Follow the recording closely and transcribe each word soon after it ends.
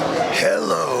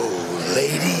Hello,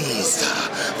 ladies.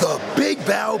 The Big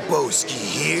Balboski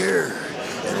here.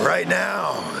 And right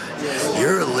now,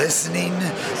 you're listening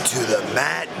to the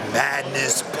Matt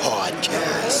Madness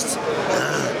Podcast.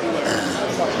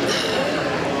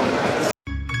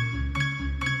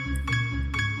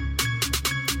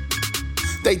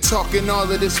 They talking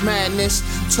all of this madness,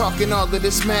 talking all of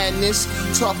this madness,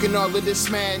 talking all of this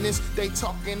madness. They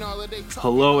talking all of they.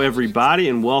 Hello, everybody,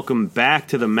 and welcome back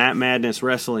to the Matt Madness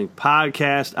Wrestling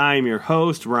Podcast. I am your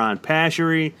host, Ron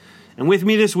Pashery, and with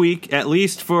me this week, at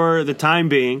least for the time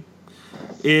being,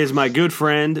 is my good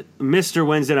friend, Mr.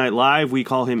 Wednesday Night Live. We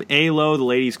call him ALO. The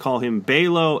ladies call him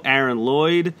Balo, Aaron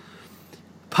Lloyd.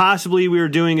 Possibly we are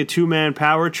doing a two-man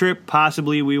power trip.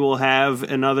 Possibly we will have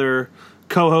another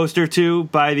co-host or two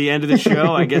by the end of the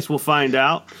show. I guess we'll find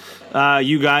out.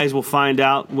 You guys will find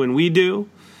out when we do.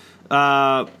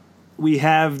 We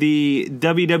have the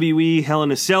WWE Hell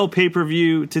in a Cell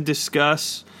pay-per-view to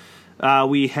discuss.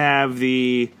 We have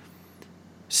the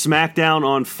SmackDown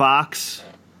on Fox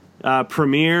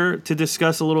premiere to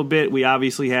discuss a little bit. We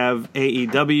obviously have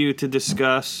AEW to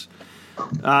discuss.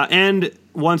 And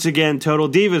once again, Total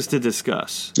Divas to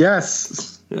discuss.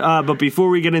 Yes. But before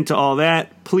we get into all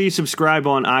that, please subscribe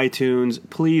on iTunes.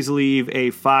 Please leave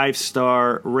a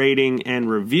 5-star rating and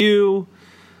review.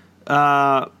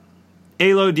 Alo,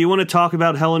 do you want to talk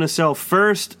about Hell in a Cell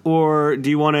first, or do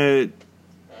you want to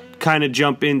kind of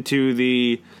jump into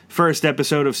the first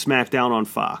episode of SmackDown on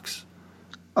Fox?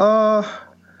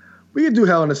 We can do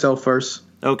Hell in a Cell first.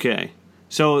 Okay.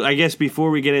 So I guess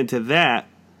before we get into that,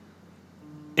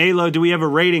 Alo, do we have a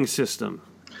rating system?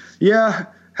 Yeah.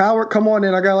 Howard, come on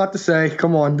in. I got a lot to say.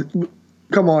 Come on.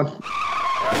 Come on.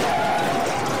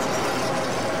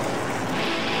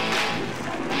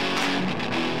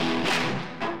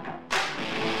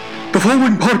 The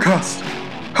following podcast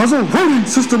has a rating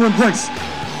system in place.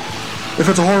 If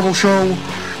it's a horrible show,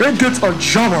 it gets a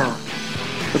jobber.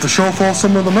 If the show falls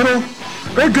somewhere in the middle,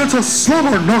 it gets a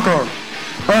slobber knocker.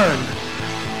 And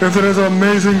if it is an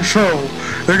amazing show,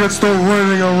 it gets the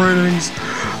rating of ratings.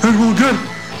 It will get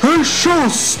a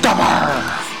showstopper.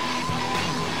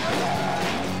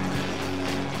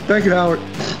 Thank you, Howard.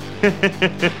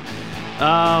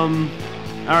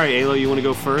 All right, Alo, you want to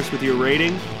go first with your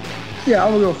rating? Yeah,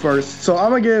 I'm going to go first. So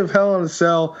I'm going to give Hell in a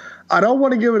Cell. I don't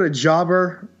want to give it a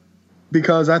jobber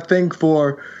because I think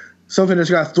for something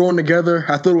that's got thrown together,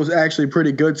 I thought it was actually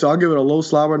pretty good. So I'll give it a low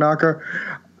slobber knocker.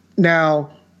 Now,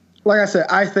 like I said,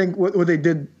 I think what they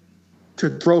did to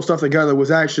throw stuff together was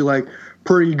actually like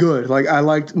pretty good. Like I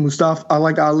liked Mustafa, I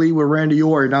liked Ali with Randy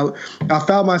Orton. I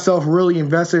found myself really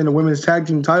invested in the women's tag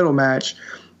team title match.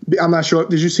 I'm not sure.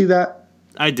 Did you see that?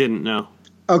 I didn't know.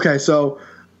 Okay, so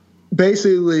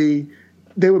basically,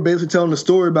 they were basically telling the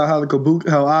story about how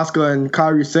Asuka and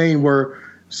Kairi Sane were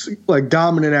like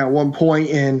dominant at one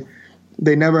point, and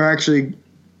they never actually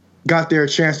got their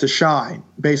chance to shine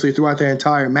basically throughout the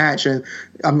entire match. And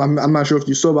I'm not sure if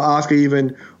you saw, but Asuka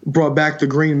even brought back the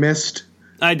green mist.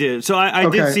 I did. So I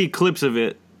did see clips of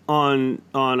it on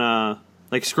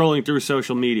like scrolling through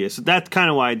social media. So that's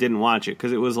kind of why I didn't watch it,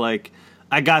 because it was like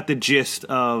I got the gist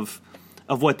of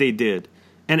what they did.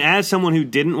 And as someone who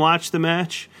didn't watch the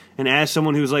match, and as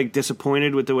someone who's like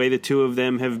disappointed with the way the two of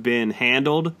them have been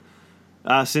handled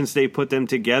since they put them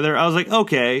together, I was like,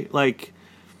 okay, like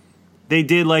they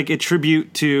did like a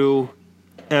tribute to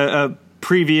a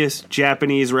previous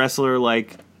Japanese wrestler.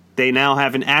 Like they now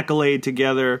have an accolade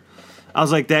together. I was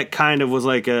like, that kind of was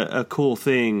like a cool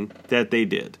thing that they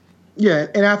did. Yeah,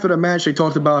 and after the match, they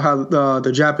talked about how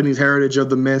the Japanese heritage of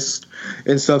the mist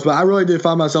and stuff. But I really did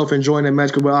find myself enjoying that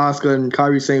match with Asuka and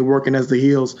Kairi Sane working as the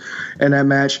heels in that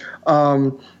match.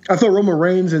 I thought Roman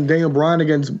Reigns and Daniel Bryan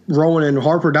against Rowan and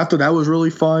Harper, I thought that was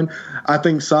really fun. I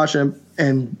think Sasha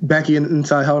and Becky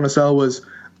inside Hell in a Cell was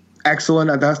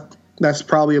excellent. That's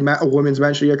probably a women's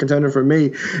match of the year contender for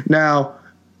me. Now,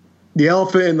 the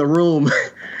elephant in the room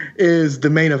is the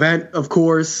main event, of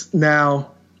course.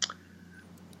 Now,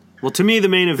 well, to me, the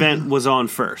main event was on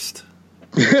first.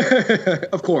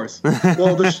 Of course.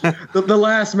 Well, the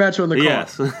last match on the card.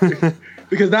 Yes.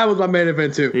 Because that was my main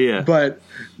event, too. Yeah. But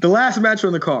the last match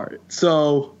on the card.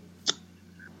 So,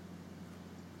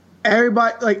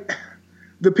 everybody, like,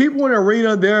 the people in the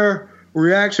arena, their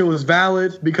reaction was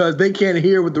valid because they can't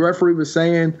hear what the referee was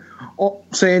saying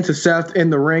to Seth in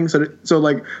the ring. So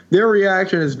like, their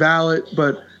reaction is valid,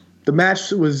 but the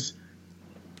match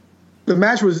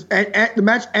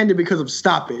ended because of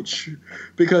stoppage,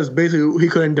 because basically he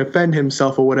couldn't defend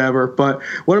himself or whatever. But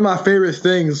one of my favorite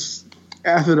things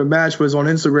after the match was on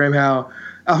Instagram how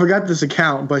I forgot this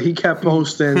account, but he kept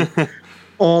posting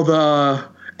all the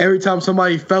every time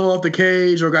somebody fell off the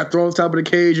cage or got thrown on top of the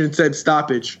cage and said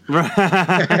stoppage. Right.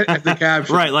 As the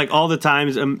caption. Right, like all the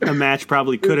times a match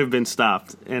probably could have been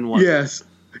stopped and won. Yes.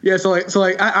 Yeah, so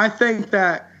I think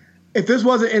that if this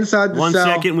wasn't inside the cell. 1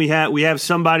 second, we have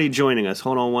somebody joining us.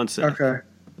 Hold on 1 second. Okay.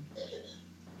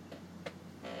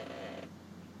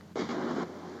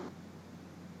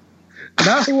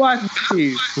 Not who I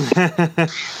see.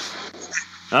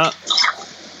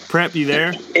 Prep, you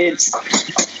there?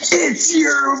 It's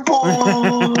your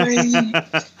boy.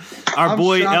 Our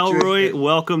boy shocked Elroy,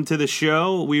 welcome to the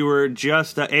show. We were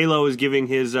just Alo is giving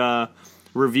his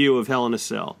review of Hell in a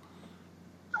Cell.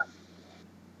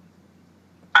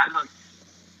 I love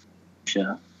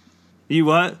show. You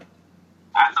what?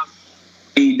 I love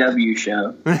AEW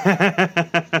show.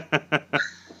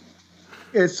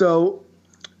 And so,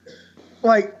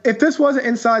 like, if this wasn't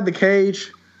inside the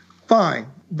cage, fine.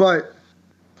 But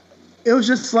it was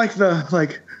just like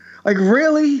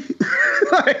really,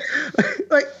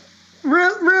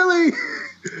 really,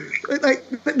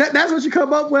 that's what you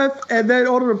come up with. And then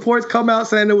all the reports come out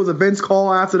saying there was a Vince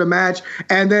call after the match,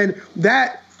 and then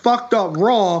that fucked up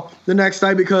Raw the next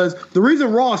night because the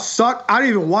reason Raw sucked, I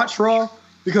didn't even watch Raw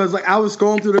because like I was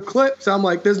scrolling through the clips. I'm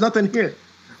like, there's nothing here.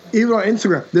 Even on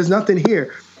Instagram, there's nothing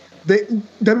here.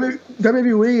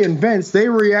 WWE and Vince, they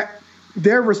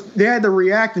had to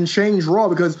react and change Raw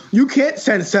because you can't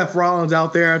send Seth Rollins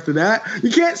out there after that.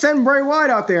 You can't send Bray Wyatt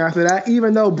out there after that,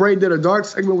 even though Bray did a dark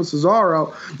segment with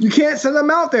Cesaro. You can't send them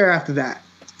out there after that.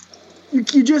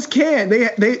 You just can't.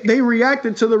 They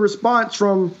reacted to the response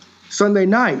from Sunday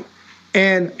night.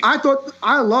 And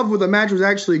I loved where the match was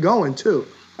actually going, too.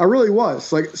 I really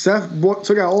was. Like, Seth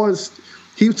took out all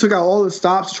his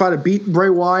stops to try to beat Bray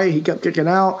Wyatt. He kept kicking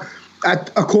out.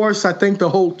 Of course, I think the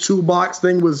whole 2-box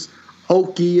thing was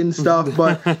hokey and stuff,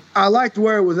 but I liked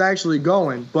where it was actually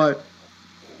going. But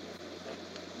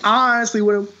I honestly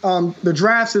would have the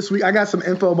drafts this week. I got some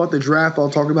info about the draft I'll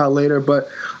talk about later, but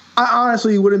I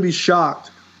honestly wouldn't be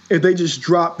shocked if they just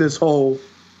dropped this whole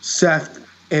Seth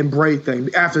and Bray thing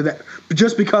after that,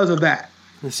 just because of that.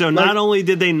 So not only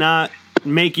did they not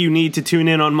make you need to tune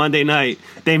in on Monday night,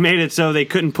 they made it so they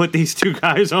couldn't put these two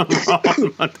guys on Raw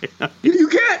on Monday night. You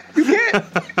can't.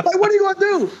 Like, what are you gonna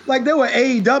do? Like, there were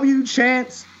AEW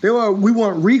chants, we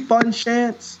want refund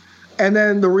chants, and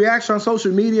then the reaction on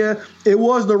social media, it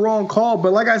was the wrong call.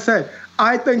 But like I said,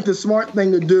 I think the smart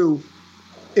thing to do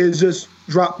is just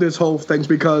drop this whole thing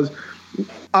because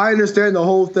I understand the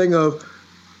whole thing of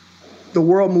the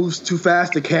world moves too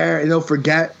fast to care and they'll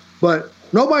forget, but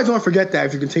nobody's going to forget that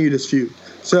if you continue this feud.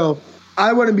 So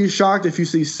I wouldn't be shocked if you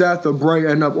see Seth or Bray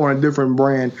end up on a different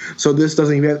brand, so this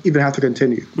doesn't even have to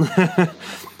continue.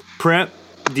 Prep,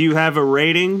 do you have a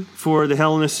rating for the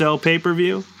Hell in a Cell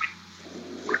pay-per-view?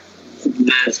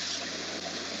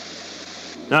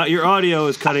 Your audio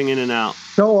is cutting in and out.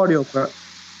 No audio, Prep.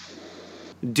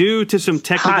 Due to some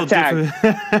technical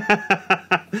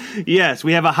yes,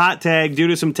 we have a hot tag due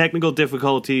to some technical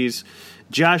difficulties.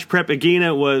 Josh Prep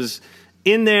Agina was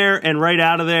in there and right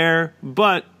out of there,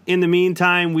 but in the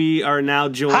meantime, we are now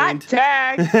joined hot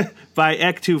tag by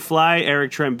Ek2 Fly,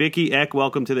 Eric Trembicki. Ek,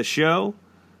 welcome to the show.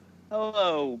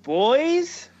 Hello,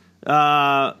 boys.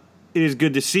 It is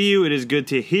good to see you. It is good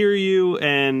to hear you.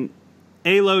 And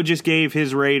Alo just gave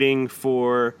his rating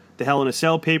for the Hell in a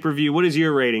Cell pay-per-view. What is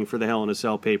your rating for the Hell in a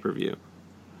Cell pay-per-view?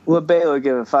 What Baylor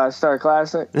give it? 5-star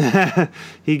classic?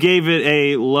 He gave it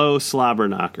a low slobber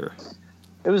knocker.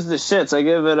 It was the shits. I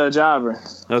give it a jobber.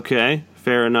 Okay,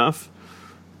 fair enough.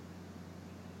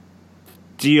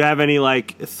 Do you have any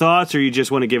thoughts, or you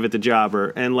just want to give it the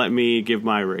jobber and let me give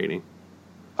my rating?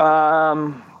 If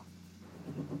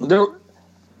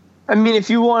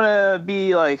you want to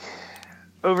be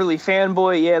overly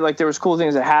fanboy, yeah, there was cool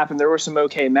things that happened. There were some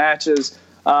okay matches.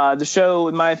 The show,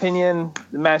 in my opinion,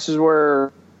 the matches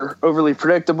were overly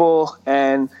predictable,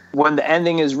 and when the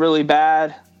ending is really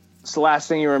bad, it's the last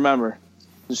thing you remember.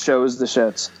 The show is the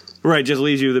shits. Right, just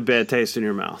leaves you with a bad taste in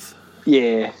your mouth.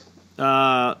 Yeah.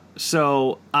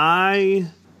 So I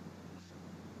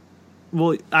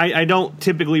don't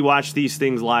typically watch these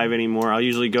things live anymore. I'll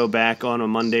usually go back on a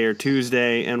Monday or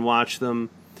Tuesday and watch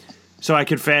them, so I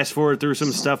could fast forward through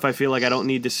some stuff I feel like I don't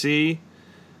need to see.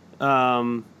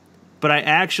 But I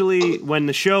actually, when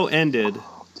the show ended,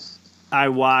 I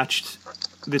watched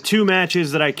the two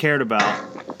matches that I cared about,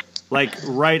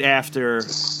 right after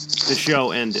the show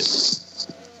ended.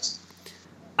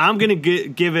 I'm going to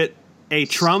give it a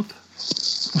Trump.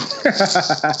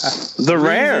 The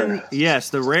rare. Yes,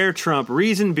 the rare Trump.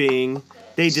 Reason being,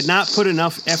 they did not put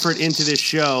enough effort into this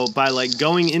show by like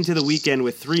going into the weekend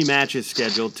with 3 matches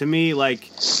scheduled. To me, like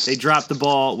they dropped the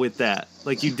ball with that.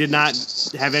 Like you did not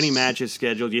have any matches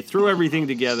scheduled. You threw everything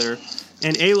together.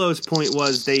 And Alo's point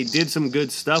was they did some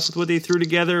good stuff with what they threw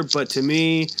together, but to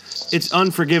me, it's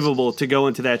unforgivable to go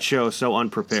into that show so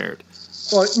unprepared.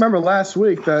 Well, remember last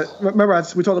week we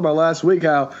talked about last week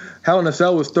how Hell in a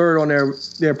Cell was third on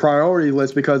their priority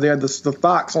list because they had the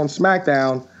Fox on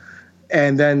SmackDown,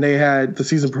 and then they had the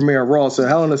season premiere of Raw. So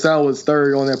Hell in a Cell was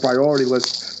third on their priority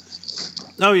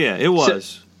list. Oh yeah, it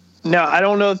was. Now I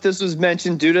don't know if this was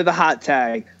mentioned due to the hot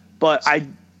tag, but I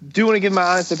do want to give my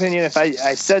honest opinion. If I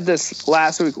said this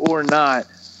last week or not,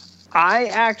 I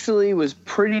actually was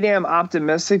pretty damn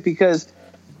optimistic because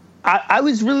I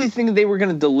was really thinking they were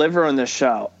going to deliver on this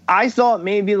show. I thought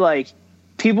maybe like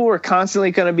people were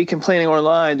constantly going to be complaining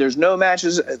online. There's no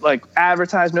matches like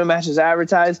advertised, no matches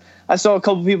advertised. I saw a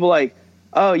couple people like,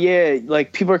 oh yeah,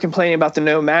 like people are complaining about the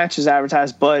no matches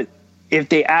advertised, but if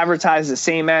they advertise the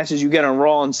same matches you get on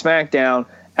Raw and SmackDown,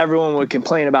 everyone would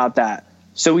complain about that.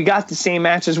 So we got the same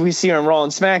matches we see on Raw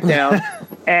and SmackDown,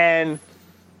 and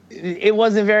it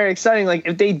wasn't very exciting. Like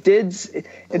if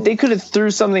they could have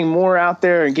threw something more out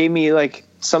there and gave me like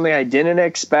something I didn't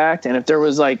expect, and if there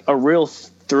was like a real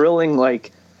thrilling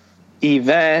like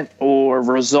event or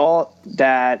result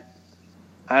that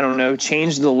I don't know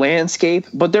changed the landscape,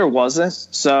 but there wasn't.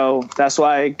 So that's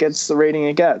why it gets the rating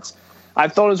it gets. I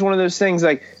thought it was one of those things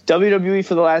like WWE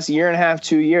for the last year and a half,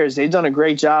 2 years, they've done a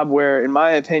great job where, in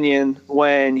my opinion,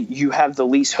 when you have the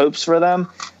least hopes for them,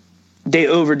 they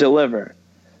over-deliver.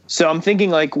 So I'm thinking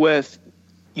like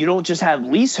you don't just have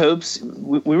least hopes,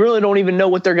 we really don't even know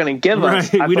what they're going to give us.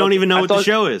 We don't even know what the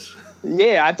show is.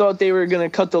 Yeah, I thought they were going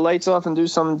to cut the lights off and do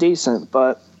something decent,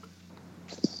 but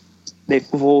they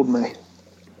fooled me.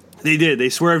 They did. They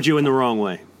swerved you in the wrong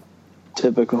way.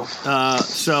 Typical.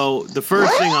 So the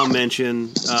first thing I'll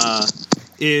mention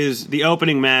is the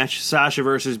opening match, Sasha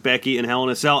versus Becky in Hell in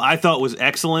a Cell. I thought was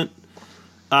excellent.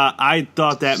 I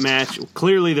thought that match,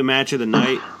 clearly the match of the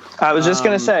night. I was just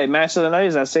going to say, match of the night,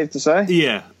 is that safe to say?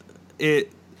 Yeah.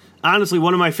 Honestly,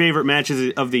 one of my favorite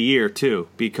matches of the year, too,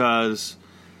 because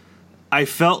I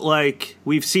felt like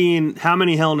we've seen how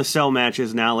many Hell in a Cell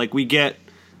matches now? Like, we get,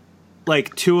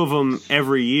 like, 2 of them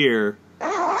every year.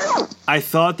 I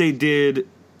thought they did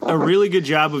a really good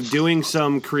job of doing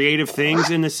some creative things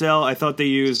in the cell. I thought they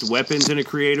used weapons in a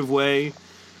creative way.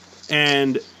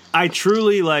 And I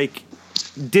truly, like,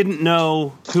 didn't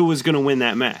know who was going to win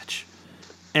that match.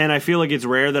 And I feel like it's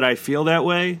rare that I feel that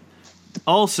way.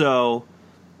 Also,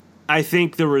 I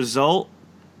think the result,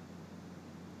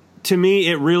 to me,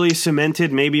 it really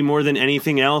cemented maybe more than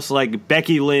anything else. Like,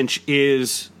 Becky Lynch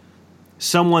is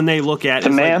someone they look at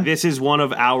as like, this is one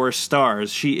of our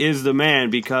stars. She is the man,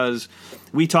 because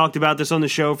we talked about this on the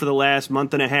show for the last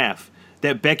month and a half,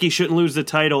 that Becky shouldn't lose the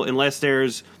title unless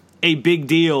there's a big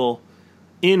deal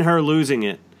in her losing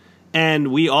it.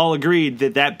 And we all agreed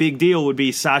that that big deal would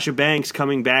be Sasha Banks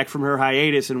coming back from her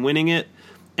hiatus and winning it.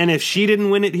 And if she didn't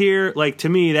win it here, like, to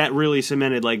me, that really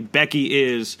cemented, like, Becky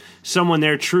is someone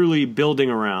they're truly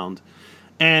building around.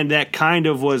 And that kind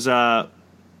of was,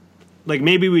 like,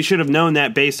 maybe we should have known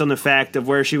that based on the fact of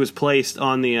where she was placed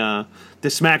on the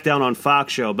SmackDown on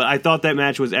Fox show. But I thought that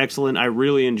match was excellent. I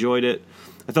really enjoyed it.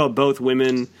 I thought both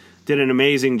women did an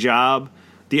amazing job.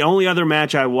 The only other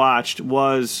match I watched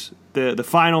was the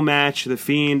final match, The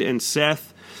Fiend and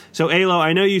Seth. So, Alo,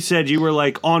 I know you said you were,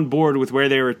 like, on board with where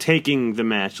they were taking the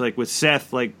match, like, with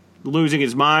Seth, like, losing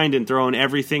his mind and throwing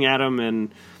everything at him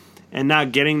and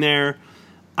not getting there.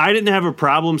 I didn't have a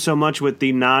problem so much with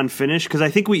the non-finish, because I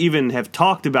think we even have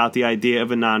talked about the idea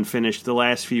of a non-finish the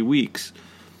last few weeks.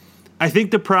 I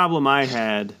think the problem I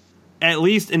had, at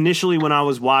least initially when I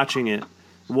was watching it,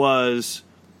 was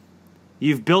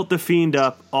you've built The Fiend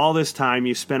up all this time.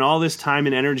 You've spent all this time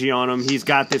and energy on him. He's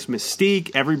got this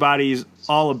mystique. Everybody's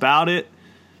all about it.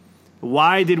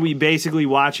 Why did we basically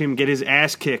watch him get his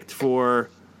ass kicked for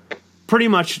pretty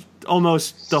much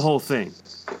almost the whole thing?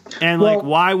 And, like,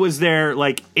 why was there,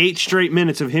 like, 8 straight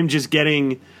minutes of him just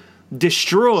getting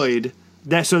destroyed?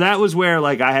 So that was where,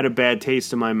 like, I had a bad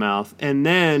taste in my mouth. And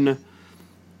then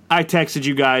I texted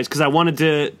you guys because I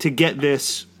wanted to get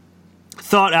this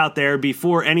thought out there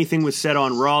before anything was said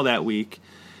on Raw that week.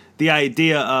 The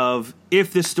idea of,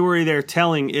 if the story they're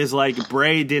telling is like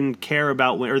Bray didn't care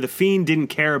about or the Fiend didn't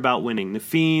care about winning, the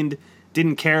Fiend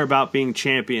didn't care about being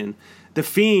champion, the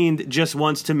Fiend just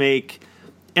wants to make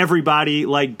everybody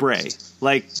like Bray.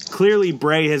 Like, clearly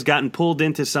Bray has gotten pulled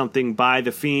into something by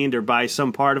the Fiend or by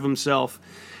some part of himself,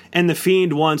 and the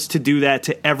Fiend wants to do that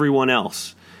to everyone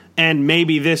else. And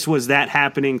maybe this was that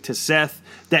happening to Seth.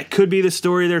 That could be the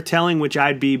story they're telling, which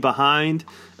I'd be behind.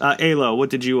 Alo, what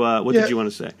did you want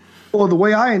to say? Well, the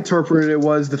way I interpreted it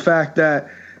was the fact that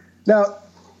now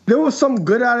there was some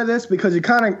good out of this because you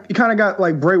kind of got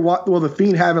like the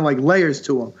Fiend having like layers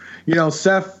to him. You know,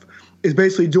 Seth is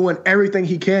basically doing everything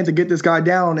he can to get this guy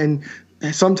down, and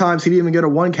sometimes he didn't even get a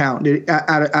 1 count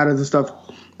out of the stuff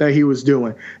that he was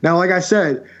doing. Now, like I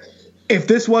said, if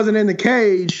this wasn't in the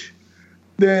cage,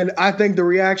 then I think the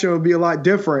reaction would be a lot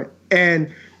different.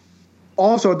 And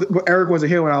also, Eric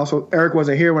wasn't here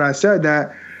when I said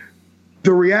that.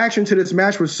 The reaction to this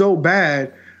match was so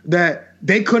bad that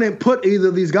they couldn't put either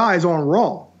of these guys on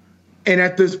Raw. And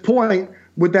at this point,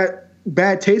 with that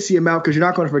bad taste in your mouth, because you're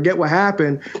not going to forget what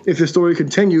happened if the story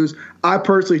continues, I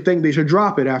personally think they should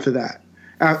drop it after that,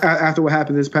 after what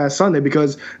happened this past Sunday,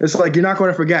 because it's like you're not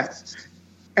going to forget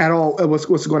at all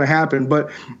what's going to happen.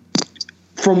 But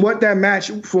from what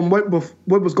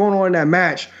was going on in that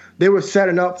match, they were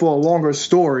setting up for a longer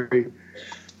story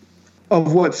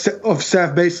of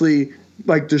Seth basically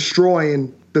like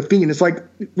destroying the Fiend. It's like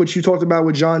what you talked about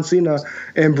with John Cena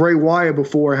and Bray Wyatt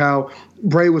before, how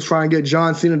Bray was trying to get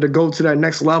John Cena to go to that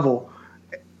next level.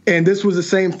 And this was the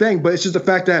same thing, but it's just the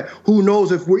fact that who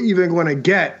knows if we're even going to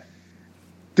get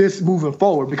this moving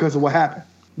forward because of what happened.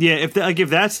 Yeah, if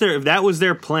that was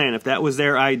their plan, if that was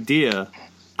their idea,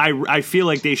 I feel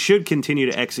like they should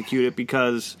continue to execute it,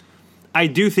 because I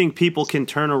do think people can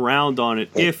turn around on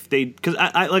it because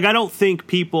I don't think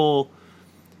people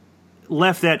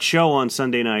left that show on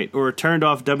Sunday night or turned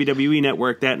off WWE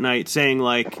Network that night saying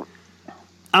like,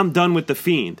 I'm done with the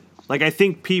Fiend. Like, I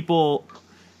think people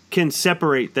can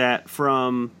separate that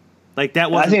from like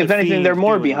that. I think if anything, they're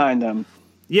more behind them.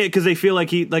 Yeah, because they feel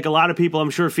like a lot of people, I'm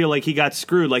sure, feel like he got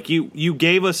screwed. Like you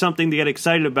gave us something to get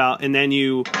excited about, and then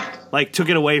you like took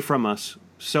it away from us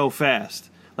so fast.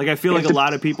 Like, I feel like a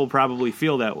lot of people probably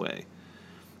feel that way.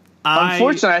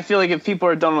 Unfortunately, I feel like if people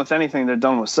are done with anything, they're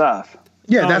done with Seth.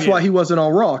 Yeah, that's why he wasn't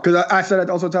on Raw. Because I said at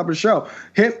also top of the show,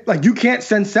 you can't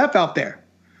send Seth out there.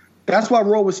 That's why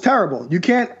Raw was terrible. You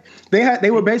can't.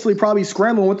 They were basically probably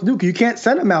scrambling what to do. You can't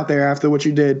send him out there after what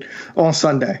you did on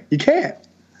Sunday. You can't.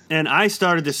 And I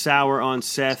started to sour on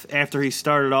Seth after he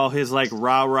started all his like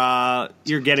rah-rah,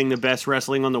 you're getting the best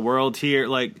wrestling on the world here.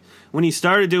 Like, when he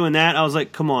started doing that, I was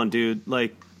like, come on, dude.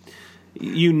 Like,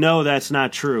 you know that's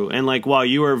not true. And like, while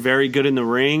you are very good in the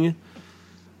ring,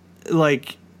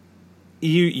 like,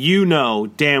 you know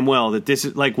damn well that this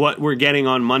is like what we're getting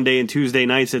on Monday and Tuesday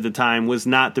nights at the time was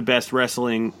not the best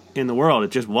wrestling in the world.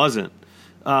 It just wasn't.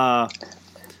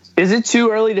 Is it too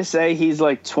early to say he's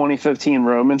like 2015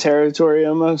 Roman territory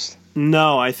almost?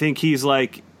 No, I think he's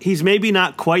maybe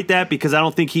not quite that, because I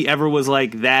don't think he ever was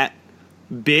like that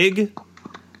big.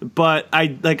 But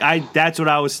that's what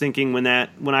I was thinking when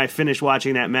I finished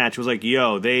watching that match. Was like,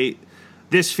 yo,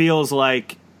 this feels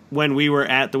like when we were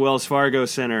at the Wells Fargo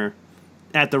Center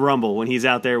at the Rumble when he's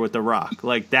out there with The Rock.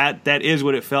 Like that is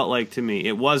what it felt like to me.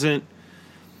 It wasn't,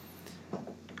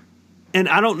 and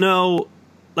I don't know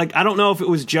if it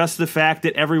was just the fact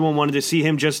that everyone wanted to see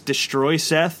him just destroy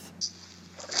Seth.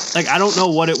 Like, I don't know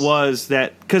what it was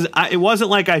because it wasn't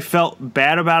like I felt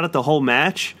bad about it the whole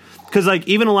match. Because, like,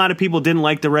 even a lot of people didn't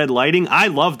like the red lighting. I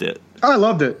loved it. I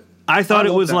loved it. I thought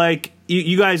it was like,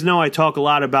 you guys know I talk a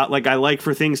lot about, like, I like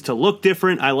for things to look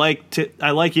different. I like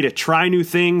you to try new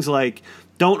things. Like,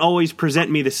 don't always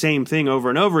present me the same thing over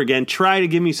and over again. Try to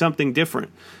give me something different.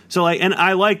 So, like, and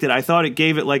I liked it. I thought it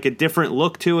gave it, like, a different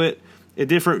look to it, a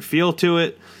different feel to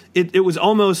it. It was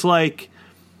almost like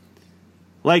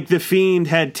the Fiend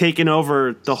had taken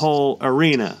over the whole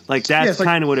arena. Like, that's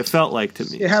kind of what it felt like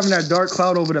to me. Yeah, having that dark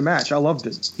cloud over the match. I loved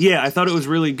it. Yeah, I thought it was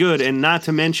really good. And not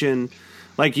to mention,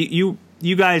 like, you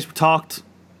guys talked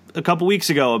a couple weeks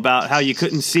ago about how you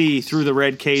couldn't see through the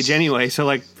red cage anyway. So,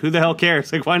 like, who the hell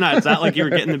cares? Like, why not? It's not like you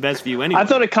were getting the best view anyway. I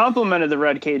thought it complimented the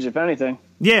red cage, if anything.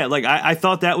 Yeah, like, I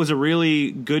thought that was a really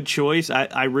good choice.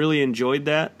 I really enjoyed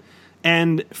that.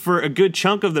 And for a good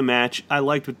chunk of the match, I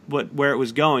liked where it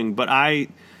was going. But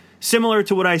similar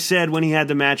to what I said when he had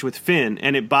the match with Finn,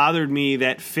 and it bothered me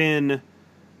that Finn,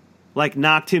 like,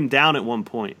 knocked him down at one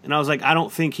point. And I was like, I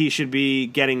don't think he should be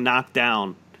getting knocked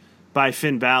down by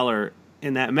Finn Balor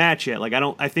in that match yet. Like,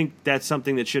 I think that's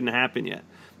something that shouldn't happen yet.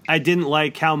 I didn't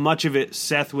like how much of it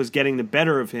Seth was getting the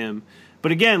better of him.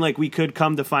 But again, like, we could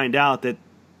come to find out that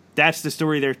that's the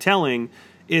story they're telling,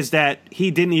 is that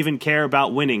he didn't even care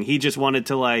about winning. He just wanted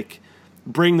to, like,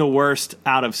 bring the worst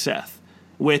out of Seth,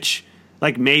 which,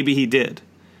 like, maybe he did.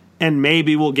 And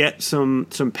maybe we'll get some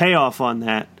payoff on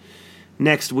that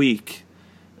next week.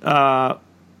 But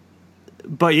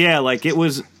yeah, like, it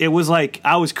was like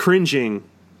I was cringing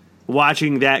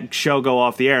watching that show go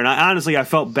off the air. And I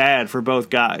felt bad for both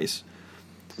guys.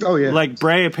 Oh, yeah. Like,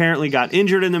 Bray apparently got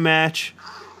injured in the match.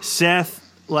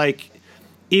 Seth, like,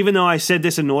 even though I said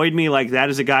this annoyed me, like, that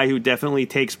is a guy who definitely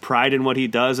takes pride in what he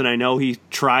does, and I know he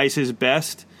tries his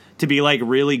best to be, like,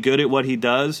 really good at what he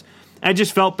does. I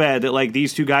just felt bad that, like,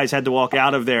 these two guys had to walk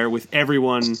out of there with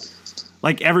everyone's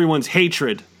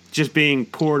hatred just being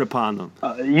poured upon them.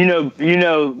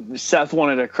 Seth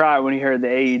wanted to cry when he heard the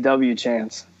AEW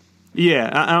chants. Yeah,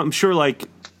 I'm sure, like,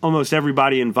 almost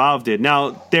everybody involved did.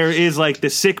 Now, there is, like, the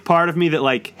sick part of me that,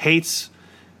 like, hates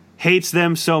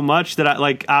them so much that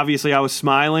obviously I was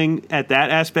smiling at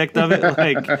that aspect of it.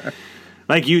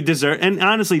 Like you deserve, and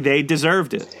honestly, they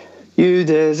deserved it. You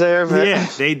deserve it. Yeah,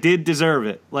 they did deserve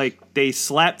it. Like, they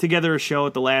slapped together a show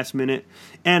at the last minute,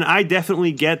 and I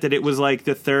definitely get that it was like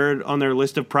the third on their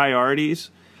list of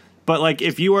priorities. But, like,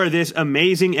 if you are this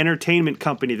amazing entertainment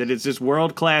company that is this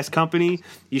world-class company,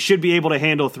 you should be able to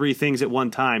handle three things at one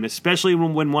time, especially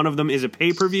when one of them is a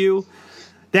pay-per-view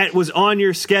that was on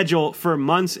your schedule for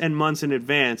months and months in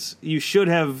advance. You should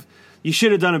have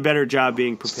done a better job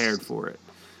being prepared for it.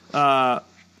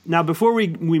 Now, before we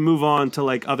move on to,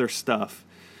 like, other stuff,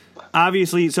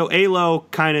 obviously, so Alo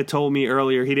kind of told me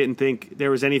earlier he didn't think there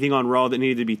was anything on Raw that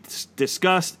needed to be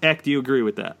discussed. Ek, do you agree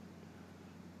with that?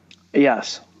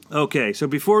 Yes. Okay, so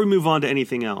before we move on to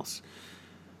anything else,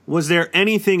 was there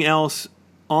anything else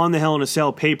on the Hell in a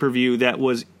Cell pay-per-view that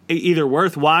was either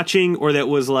worth watching or that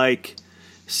was, like,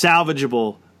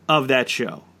 salvageable of that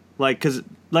show? Like, because,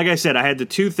 like I said, I had the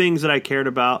two things that I cared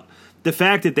about. The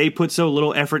fact that they put so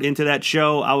little effort into that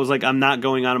show, I was like, I'm not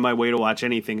going out of my way to watch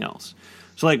anything else.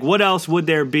 So, like, what else would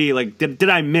there be? Like, did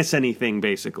I miss anything,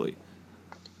 basically?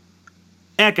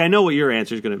 Ek, I know what your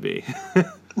answer is going to be.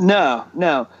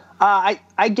 No.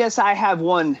 I guess I have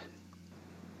one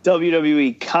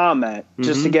WWE comment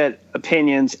just to get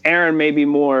opinions. Aaron may be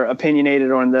more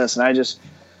opinionated on this, and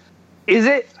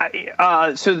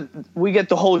so we get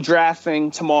the whole draft thing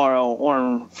tomorrow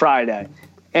on Friday,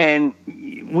 and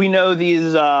we know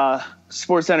these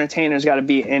sports entertainers got to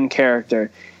be in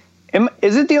character. Am I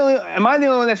the only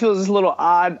one that feels this a little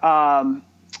odd?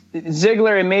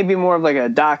 Ziggler, it may be more of like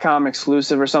a .com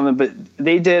exclusive or something, but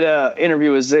they did a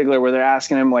interview with Ziggler where they're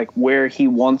asking him like where he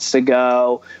wants to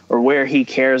go or where he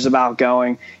cares about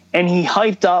going. And he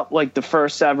hyped up like the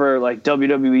first ever like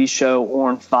WWE show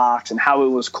on Fox and how it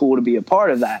was cool to be a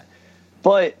part of that.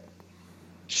 But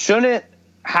shouldn't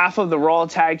half of the Raw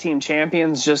Tag Team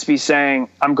Champions just be saying,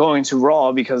 I'm going to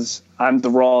Raw because I'm the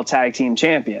Raw Tag Team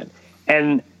Champion?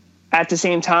 And at the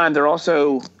same time, they're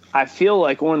also, I feel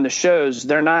like on the shows,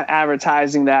 they're not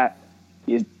advertising that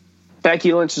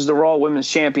Becky Lynch is the Raw Women's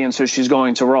Champion, so she's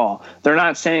going to Raw. They're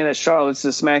not saying that Charlotte's the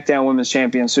SmackDown Women's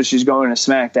Champion, so she's going to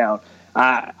SmackDown.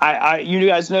 You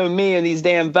guys know me and these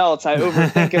damn belts. I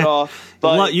overthink it all.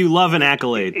 But you love an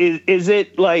accolade. Is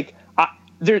it like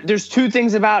there's two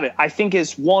things about it. I think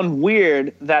it's one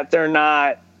weird that they're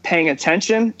not paying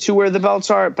attention to where the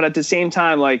belts are, but at the same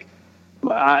time, like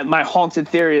my haunted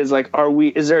theory is like,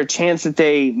 is there a chance that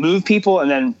they move people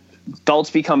and then belts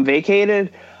become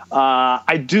vacated?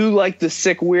 I do like the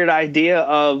sick, weird idea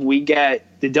of we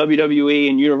get the WWE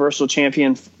and Universal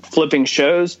Champion flipping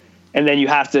shows, and then you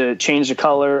have to change the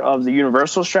color of the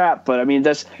Universal strap. But I mean,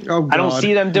 I don't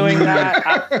see them doing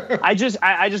that. I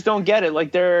just don't get it.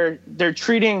 Like they're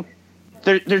treating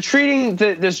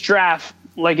this draft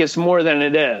like it's more than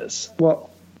it is.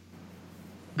 Well,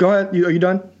 go ahead. Are you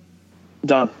done?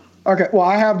 Done. Okay. Well,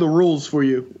 I have the rules for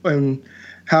you and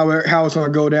how it's going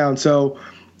to go down. So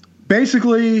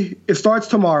basically, it starts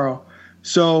tomorrow.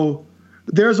 So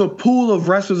there's a pool of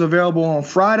wrestlers available on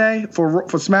Friday for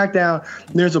SmackDown.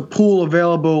 There's a pool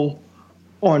available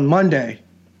on Monday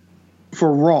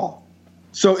for Raw.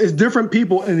 So it's different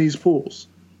people in these pools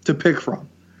to pick from.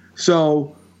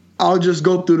 So I'll just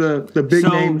go through the big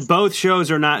names. So both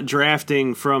shows are not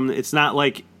drafting from. It's not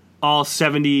like all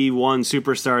 71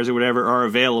 superstars or whatever are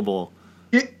available.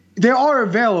 They are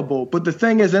available, but the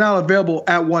thing is, they're not available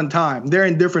at one time. They're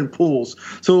in different pools.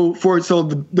 So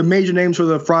the major names for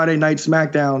the Friday night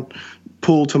SmackDown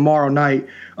pool tomorrow night,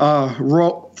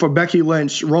 for Becky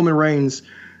Lynch, Roman Reigns,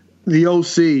 the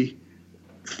OC,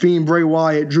 Fiend Bray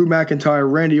Wyatt, Drew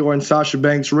McIntyre, Randy Orton, Sasha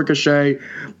Banks, Ricochet,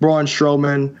 Braun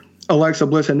Strowman, Alexa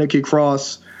Bliss, and Nikki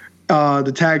Cross.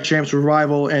 The Tag Champs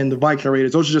Revival and the Viking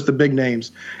Raiders. Those are just the big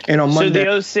names. And on Monday,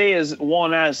 so the OC is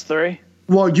one as three.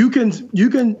 Well, you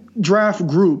can draft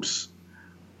groups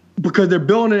because they're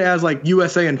building it as like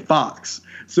USA and Fox.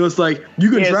 So it's like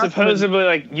you can draft. Supposedly,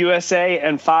 like USA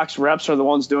and Fox reps are the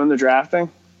ones doing the drafting.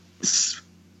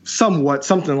 Somewhat,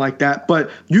 something like that.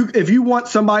 But if you want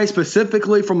somebody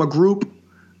specifically from a group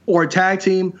or a tag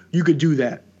team, you could do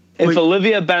that. If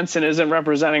Olivia Benson isn't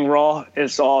representing Raw,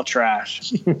 it's all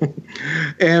trash.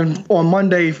 And on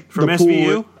Monday, from the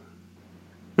SVU.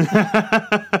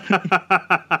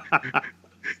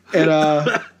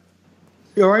 And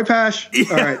you all right, Pash? Yeah.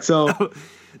 All right, so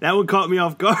that one caught me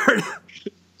off guard.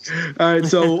 all right,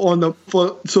 so on the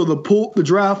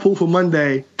draft pool for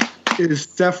Monday is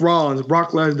Seth Rollins,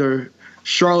 Brock Lesnar,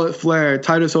 Charlotte Flair,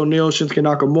 Titus O'Neil, Shinsuke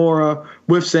Nakamura,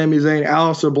 with Sami Zayn,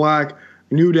 Aleister Black,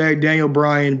 New Day, Daniel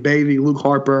Bryan, Bayley, Luke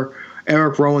Harper,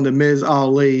 Eric Rowan, The Miz,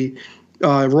 Ali,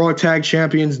 Raw Tag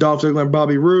Champions, Dolph Ziggler and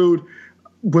Bobby Roode,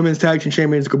 Women's Tag Team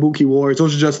Champions, Kabuki Warriors.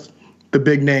 Those are just the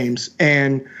big names.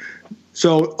 And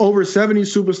so over 70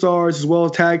 superstars as well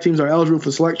as tag teams are eligible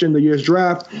for selection in the year's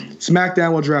draft.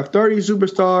 SmackDown will draft 30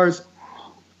 superstars.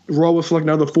 Raw will select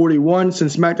another 41.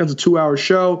 Since SmackDown's a 2-hour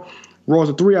show, Raw's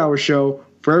a 3-hour show.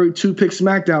 For every 2 picks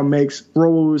SmackDown makes, Raw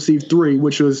will receive 3,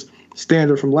 which was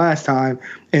standard from last time.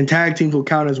 And tag teams will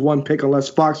count as 1 pick unless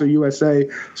Fox or USA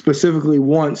specifically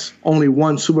wants only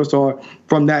 1 superstar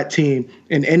from that team.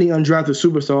 And any undrafted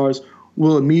superstars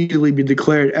will immediately be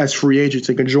declared as free agents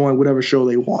and can join whatever show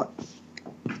they want.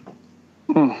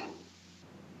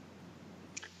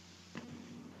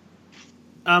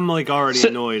 I'm already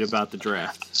annoyed about the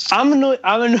draft. I'm annoyed.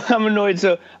 I'm annoyed.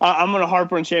 So I'm going to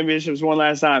harp on championships one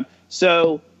last time.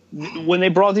 So when they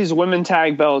brought these women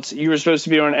tag belts, you were supposed to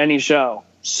be on any show.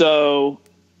 So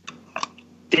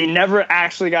they never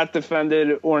actually got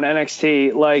defended on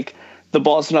NXT like the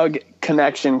Boss Nugget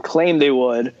Connection claimed they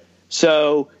would.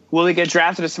 So will they get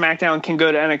drafted to SmackDown, can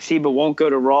go to NXT but won't go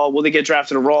to Raw? Will they get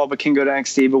drafted to Raw but can go to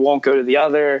NXT but won't go to the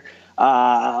other?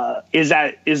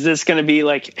 Is this going to be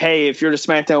like, hey, if you're the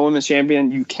SmackDown Women's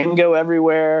Champion, you can go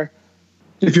everywhere?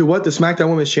 If you're what, the SmackDown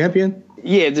Women's Champion?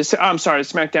 Yeah, I'm sorry,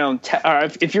 SmackDown.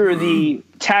 If you're the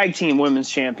Tag Team Women's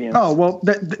Champion. Oh well,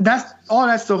 that's all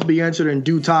that stuff will be answered in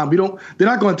due time. They're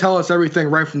not going to tell us everything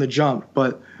right from the jump,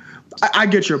 but I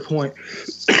get your point.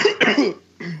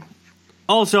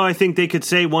 Also, I think they could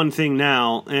say one thing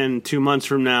now, and 2 months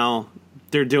from now,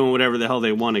 they're doing whatever the hell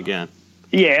they want again.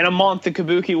 Yeah, in a month, the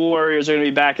Kabuki Warriors are going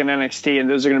to be back in NXT, and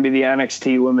those are going to be the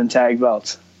NXT Women Tag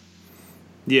Belts.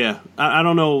 Yeah, I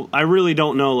don't know. I really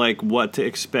don't know what to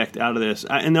expect out of this.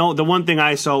 And the one thing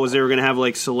I saw was they were going to have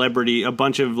a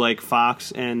bunch of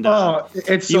Fox and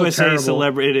it's so USA terrible.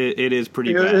 celebrity. It is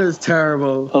pretty bad. It is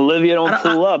terrible. Olivia, don't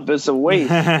pull up. It's a waste.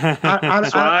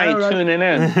 That's why I ain't tuning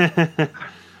in.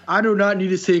 I do not need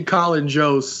to see Colin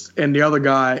Jost and the other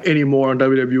guy anymore on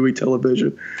WWE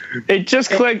television. It just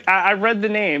clicked. I read the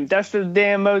name. That's the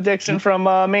damn Mo Dixon from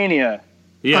Mania.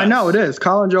 Yes. I know it is.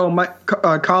 Colin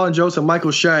Jost and Michael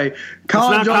Shea. It's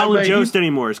not Colin Jost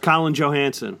anymore. It's Colin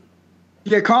Johansson.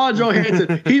 Yeah, Colin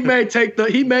Johansson. he may take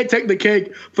the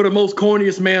cake for the most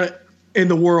corniest man in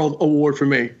the world award for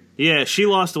me. Yeah, she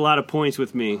lost a lot of points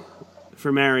with me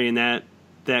for marrying that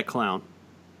clown.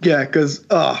 Yeah, because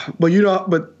but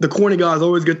the corny guys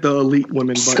always get the elite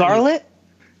women. Scarlett?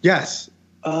 Yes.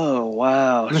 Oh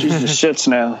wow, she's the shits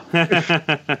now.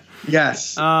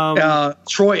 Yes.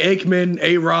 Troy Aikman,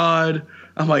 A-Rod.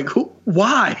 I'm like, who?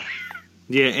 Why?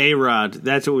 Yeah, A-Rod.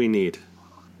 That's what we need.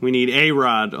 We need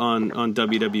A-Rod on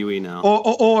WWE now.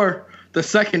 Or the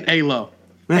second A-Lo.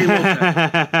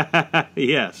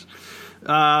 Yes.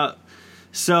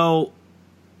 So,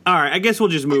 all right. I guess we'll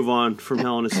just move on from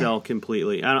Hell in a Cell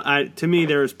completely. To me,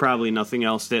 there's probably nothing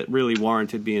else that really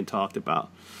warranted being talked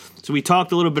about. So we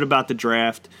talked a little bit about the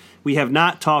draft. We have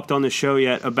not talked on the show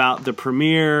yet about the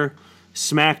premiere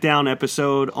SmackDown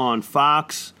episode on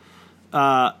Fox.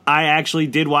 I actually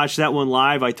did watch that one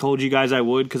live. I told you guys I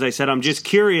would because I said I'm just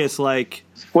curious,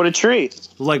 what a treat.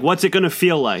 What's it going to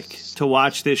feel like to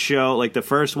watch this show, the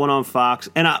first one on Fox?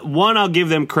 And I'll give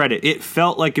them credit. It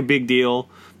felt like a big deal.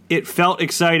 It felt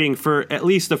exciting for at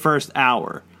least the first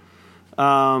hour.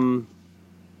 But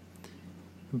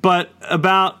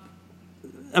about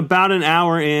an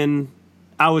hour in,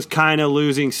 I was kind of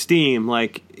losing steam. I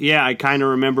kind of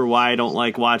remember why I don't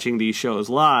like watching these shows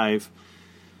live.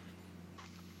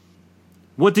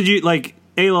 What did you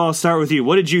Ayla, I'll start with you.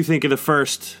 What did you think of the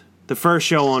first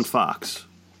show on Fox?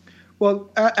 Well,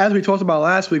 as we talked about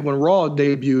last week when Raw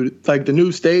debuted, the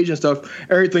new stage and stuff,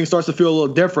 everything starts to feel a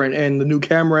little different, and the new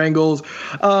camera angles.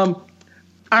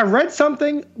 I read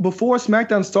something before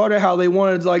SmackDown started how they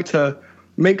wanted to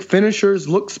make finishers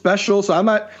look special. So I'm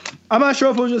not sure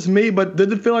if it was just me, but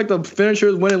did it feel like the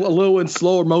finishers went a little in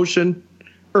slower motion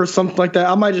or something like that?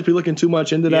 I might just be looking too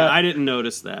much into that. Yeah, I didn't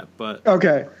notice that, but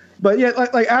okay. But yeah,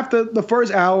 after the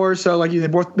first hour or so, they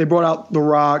brought out The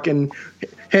Rock, and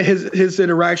his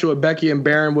interaction with Becky and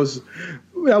Baron was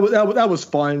that was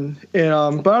fun.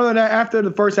 And, but other than that, after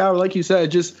the first hour, like you said, it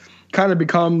just kind of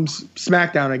becomes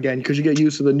SmackDown again because you get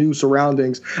used to the new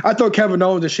surroundings. I thought Kevin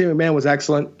Owens and Shane McMahon was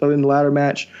excellent in the latter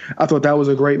match. I thought that was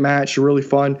a great match, really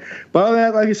fun. But other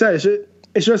than that, like you said,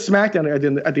 it's just SmackDown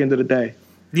at the end of the day.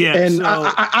 Yeah, and so,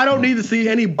 I don't need to see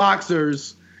any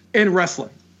boxers in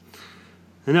wrestling.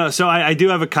 No, so I do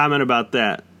have a comment about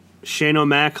that. Shane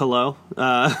O'Mac, hello.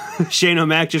 Shane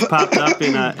O'Mac just popped up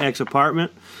in X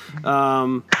apartment.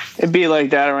 It'd be like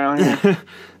that around here.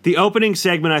 The opening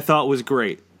segment I thought was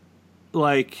great.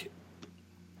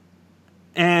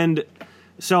 And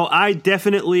so I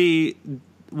definitely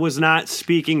was not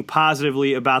speaking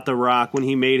positively about The Rock when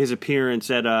he made his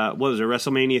appearance at, what was it,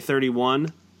 WrestleMania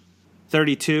 31?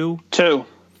 32? 2.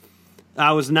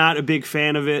 I was not a big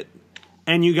fan of it.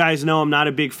 And you guys know I'm not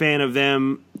a big fan of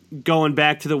them going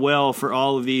back to the well for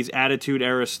all of these Attitude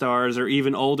Era stars or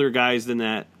even older guys than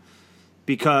that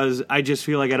because I just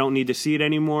feel like I don't need to see it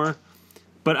anymore.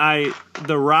 But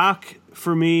The Rock,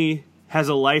 for me, has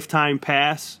a lifetime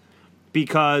pass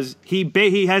because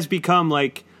he has become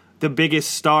like the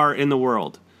biggest star in the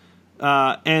world.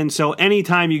 And so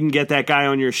anytime you can get that guy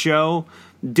on your show,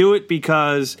 do it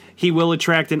because he will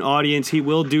attract an audience. He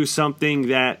will do something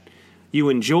that you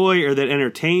enjoy or that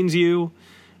entertains you.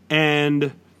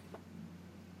 And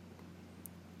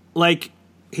like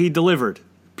he delivered.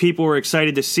 People were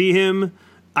excited to see him.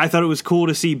 I thought it was cool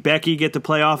to see Becky get to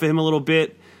play off of him a little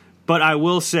bit. But I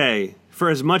will say, for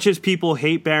as much as people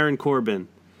hate Baron Corbin,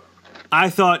 I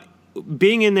thought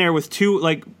being in there with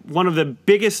one of the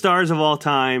biggest stars of all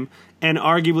time and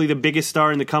arguably the biggest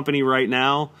star in the company right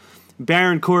now,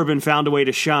 Baron Corbin found a way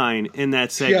to shine in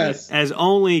that segment, as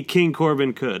only King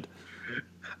Corbin could.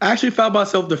 I actually found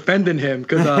myself defending him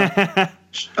because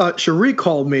Cherie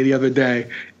called me the other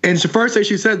day, and the first thing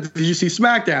she said, "Did you see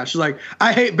SmackDown?" She's like,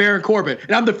 "I hate Baron Corbin,"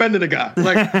 and I'm defending the guy.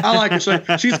 Like, I like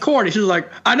it. She's corny. She's like,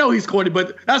 "I know he's corny,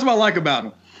 but that's what I like about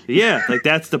him." Yeah, like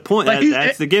that's the point.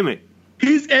 That's the gimmick.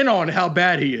 He's in on how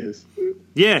bad he is.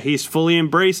 Yeah, he's fully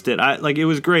embraced it. It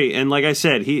was great, and like I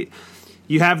said,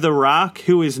 you have The Rock,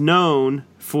 who is known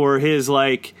for his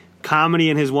comedy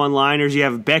and his one-liners. You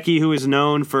have Becky, who is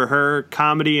known for her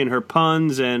comedy and her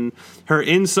puns and her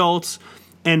insults.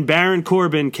 And Baron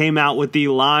Corbin came out with the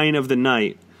line of the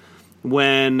night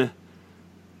when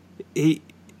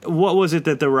what was it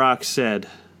that The Rock said?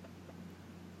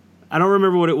 I don't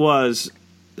remember what it was.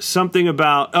 Something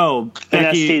about,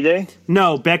 Becky. NSTD?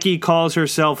 No, Becky calls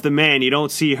herself the man. You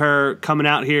don't see her coming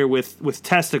out here with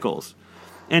testicles.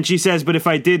 And she says, but if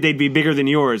I did, they'd be bigger than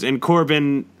yours. And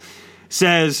Corbin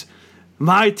says,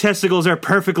 my testicles are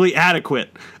perfectly adequate.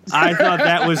 I thought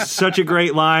that was such a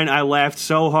great line. I laughed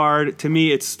so hard. To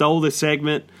me, it stole the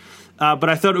segment. But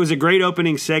I thought it was a great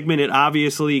opening segment. It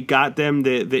obviously got them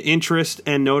the interest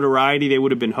and notoriety they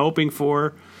would have been hoping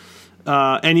for.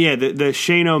 And yeah, the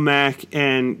Shane O'Mac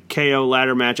and KO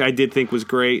ladder match I did think was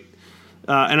great.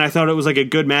 And I thought it was a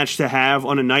good match to have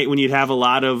on a night when you'd have a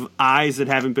lot of eyes that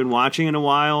haven't been watching in a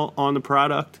while on the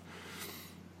product.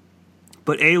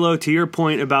 But Alo, to your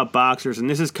point about boxers, and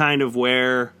this is kind of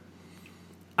where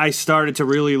I started to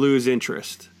really lose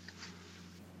interest.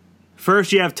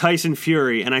 First, you have Tyson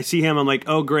Fury, and I see him, I'm like,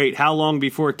 oh great, how long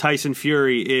before Tyson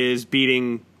Fury is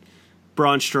beating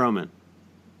Braun Strowman?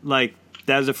 That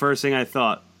was the first thing I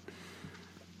thought.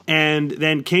 And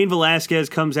then Cain Velasquez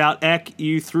comes out. Eck,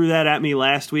 you threw that at me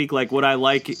last week. Would I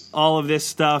like all of this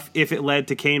stuff if it led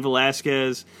to Cain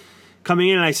Velasquez coming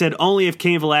in? And I said only if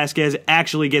Cain Velasquez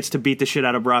actually gets to beat the shit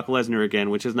out of Brock Lesnar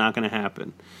again, which is not going to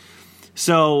happen.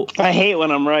 So I hate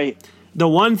when I'm right. The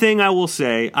one thing I will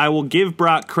say, I will give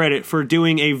Brock credit for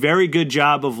doing a very good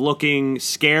job of looking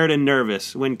scared and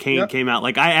nervous when Cain came out.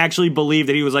 I actually believe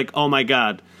that he was like, oh my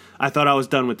God, I thought I was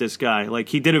done with this guy.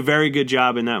 He did a very good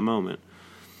job in that moment.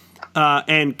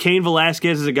 And Cain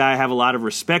Velasquez is a guy I have a lot of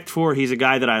respect for. He's a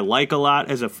guy that I like a lot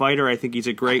as a fighter. I think he's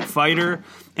a great fighter.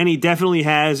 And he definitely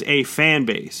has a fan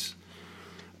base.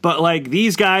 But,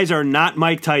 these guys are not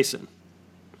Mike Tyson.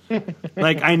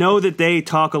 I know that they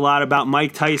talk a lot about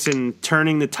Mike Tyson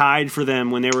turning the tide for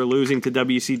them when they were losing to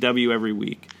WCW every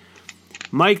week.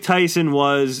 Mike Tyson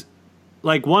was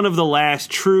one of the last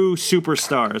true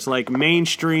superstars,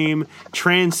 mainstream,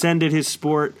 transcended his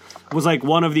sport, was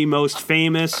one of the most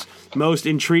famous, most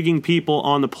intriguing people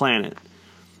on the planet.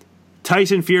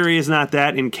 Tyson Fury is not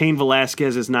that, and Cain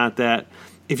Velasquez is not that.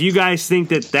 If you guys think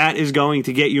that is going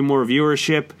to get you more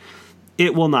viewership,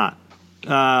 it will not.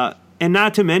 And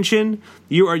not to mention,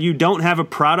 you don't have a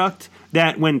product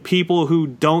that when people who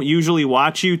don't usually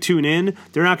watch you tune in,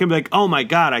 they're not going to be like, oh my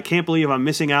God, I can't believe I'm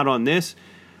missing out on this.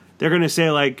 They're going to say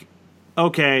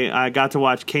okay, I got to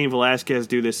watch Cain Velasquez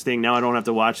do this thing. Now I don't have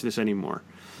to watch this anymore.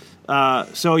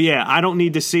 So, yeah, I don't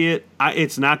need to see it.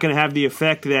 It's not going to have the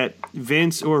effect that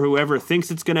Vince or whoever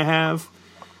thinks it's going to have.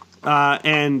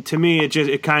 And to me,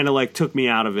 it kind of like took me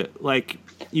out of it. Like,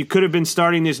 you could have been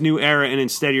starting this new era, and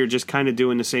instead you're just kind of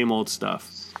doing the same old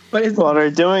stuff. But what they're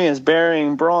doing is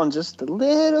burying Braun just a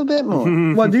little bit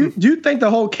more. Well, do you think the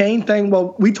whole Kane thing?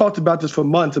 Well, we talked about this for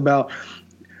months about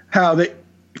how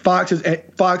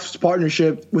Fox's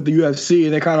partnership with the UFC,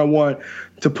 and they kind of want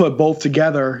to put both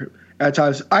together at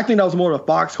times. I think that was more of a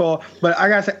Fox call, but I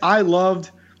gotta say, I loved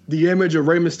the image of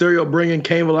Rey Mysterio bringing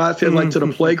Cain Velasquez like to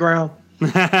the playground.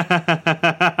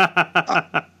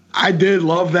 I did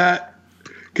love that.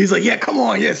 He's like, yeah, come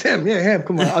on, yes, him,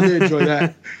 come on. I did enjoy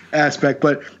that aspect,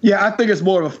 but yeah, I think it's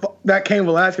more of that Cain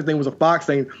Velasquez thing was a Fox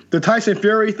thing. The Tyson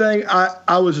Fury thing,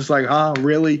 I was just like, huh,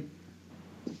 really?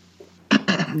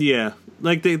 Yeah,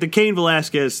 like the Cain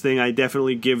Velasquez thing, I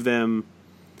definitely give them.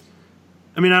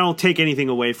 I mean, I don't take anything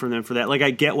away from them for that. Like,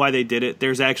 I get why they did it.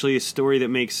 There's actually a story that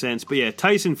makes sense. But yeah,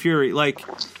 Tyson Fury, like,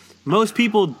 most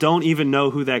people don't even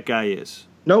know who that guy is.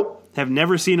 Nope. Have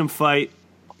never seen him fight.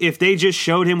 If they just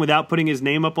showed him without putting his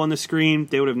name up on the screen,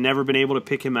 they would have never been able to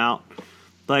pick him out.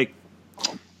 Like,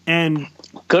 and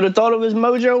could have thought it was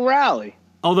Mojo Rawley.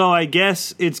 Although I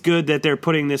guess it's good that they're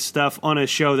putting this stuff on a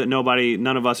show that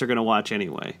none of us are going to watch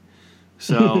anyway.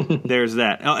 So there's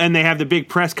that. And they have the big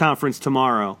press conference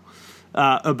tomorrow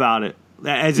about it,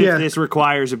 as if this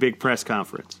requires a big press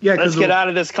conference. Yeah, let's get out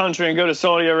of this country and go to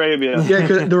Saudi Arabia. Yeah,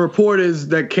 because the report is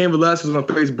that Cain Velasquez is going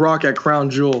to face Brock at Crown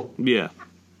Jewel. Yeah.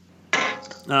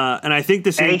 And I think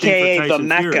the same thing for Tyson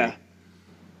Fury.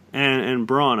 And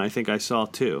Braun, I think I saw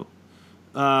too.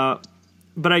 But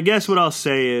I guess what I'll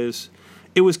say is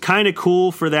it was kind of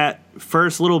cool for that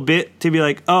first little bit to be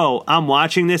like, oh, I'm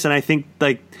watching this, and I think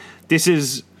like this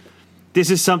is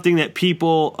something that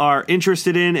people are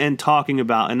interested in and talking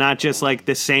about, and not just like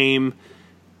the same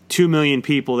 2 million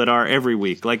people that are every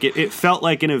week. Like it felt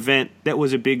like an event that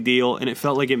was a big deal, and it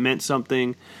felt like it meant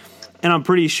something. And I'm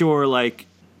pretty sure like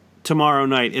tomorrow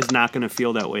night is not going to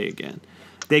feel that way again.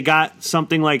 They got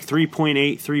something like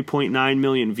 3.8, 3.9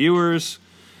 million viewers.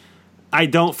 I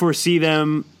don't foresee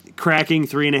them cracking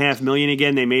 3.5 million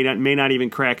again. They may not even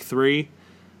crack 3.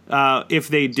 If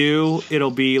they do,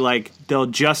 it'll be like they'll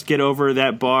just get over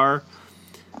that bar.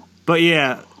 But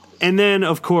yeah, and then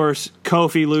of course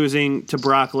Kofi losing to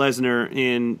Brock Lesnar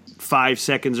in 5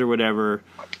 seconds or whatever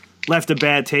left a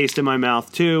bad taste in my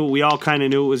mouth too. We all kind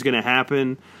of knew it was going to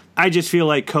happen. I just feel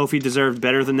like Kofi deserved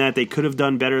better than that. They could have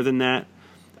done better than that.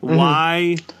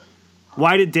 Mm-hmm.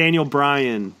 Why did Daniel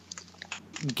Bryan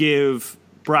give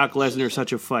Brock Lesnar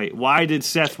such a fight? Why did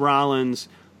Seth Rollins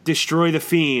destroy The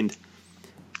Fiend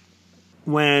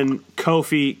when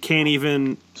Kofi can't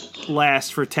even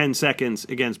last for 10 seconds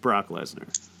against Brock Lesnar?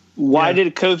 Why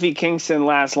did Kofi Kingston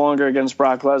last longer against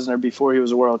Brock Lesnar before he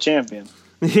was a world champion?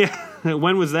 Yeah,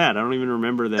 when was that? I don't even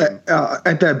remember that.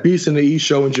 At that Beast in the East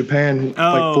show in Japan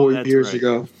like 4 years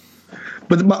ago.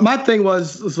 But my thing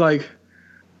was like,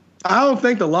 I don't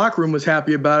think the locker room was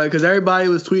happy about it because everybody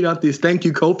was tweeting out these "Thank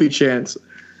you Kofi" chants.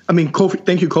 I mean,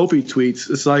 "Thank you Kofi" tweets.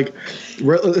 It's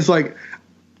like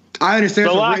I understand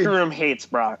the locker room hates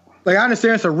Brock. Like I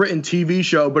understand it's a written TV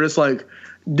show, but it's like,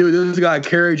 dude, this guy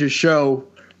carried his show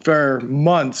for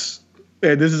months,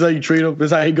 and this is how you treat him. This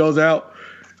is how he goes out.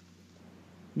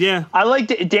 Yeah, I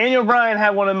liked it. Daniel Bryan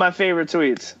had one of my favorite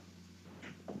tweets.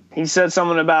 He said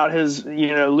something about his,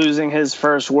 losing his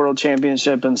first world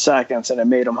championship in seconds, and it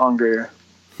made him hungrier.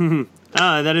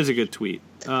 That is a good tweet,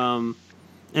 and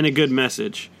a good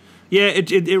message. Yeah,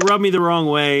 it rubbed me the wrong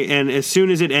way, and as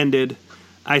soon as it ended,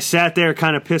 I sat there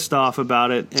kind of pissed off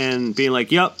about it and being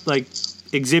like, "Yup, like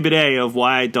Exhibit A of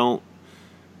why I don't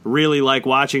really like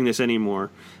watching this anymore,"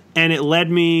 and it led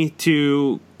me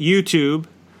to YouTube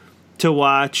to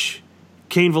watch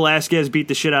Cain Velasquez beat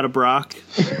the shit out of Brock.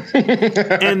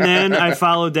 And then I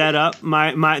followed that up.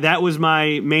 That was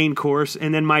my main course.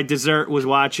 And then my dessert was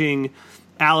watching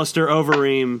Alistair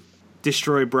Overeem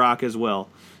destroy Brock as well.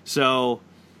 So,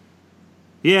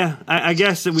 yeah, I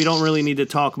guess that we don't really need to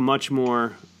talk much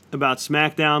more about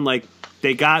SmackDown. Like,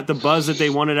 they got the buzz that they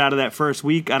wanted out of that first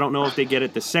week. I don't know if they get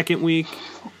it the second week.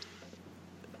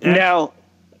 Now,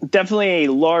 definitely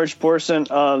a large portion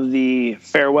of the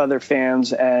Fairweather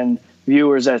fans and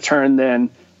viewers that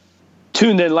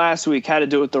tuned in last week had to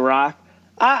do with The Rock.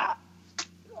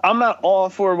 I'm not all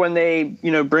for when they,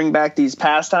 bring back these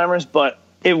past-timers, but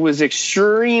it was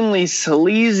extremely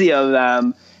sleazy of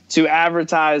them to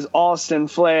advertise Austin,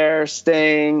 Flair,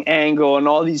 Sting, Angle, and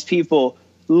all these people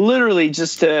literally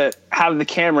just to have the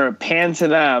camera pan to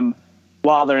them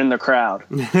while they're in the crowd.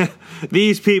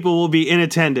 These people will be in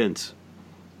attendance.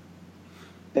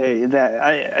 Hey,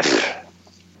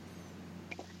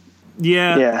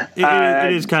 Yeah.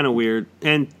 It is kind of weird.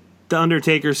 And The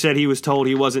Undertaker said he was told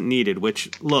he wasn't needed,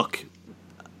 which, look,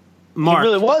 Mark, he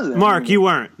really wasn't. Mark, you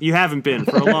weren't. You haven't been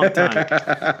for a long time.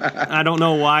 I don't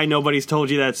know why nobody's told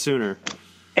you that sooner.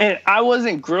 And I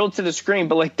wasn't grilled to the screen,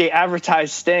 but like they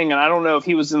advertised Sting, and I don't know if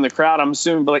he was in the crowd, I'm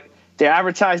assuming, but like they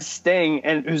advertised Sting,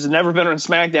 and who's never been on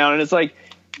SmackDown, and it's like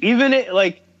even it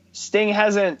like Sting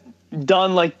hasn't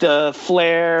done like the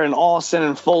Flair and Austin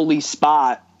and Foley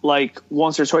spot like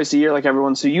once or twice a year like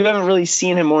everyone, so you haven't really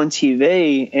seen him on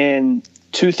TV in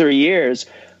 2-3 years.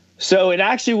 So it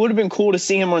actually would have been cool to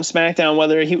see him on SmackDown,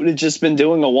 whether he would have just been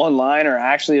doing a one line or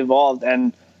actually evolved.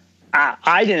 And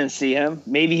I didn't see him.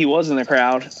 Maybe he was in the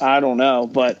crowd. I don't know.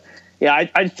 But, yeah,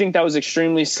 I think that was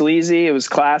extremely sleazy. It was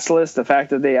classless, the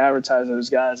fact that they advertised those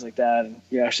guys like that, and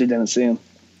you actually didn't see him.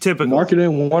 Typical.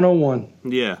 Marketing 101.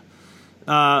 Yeah.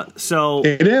 So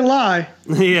It didn't lie.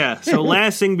 Yeah. So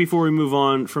last thing before we move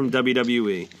on from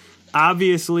WWE.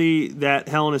 Obviously, that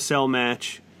Hell in a Cell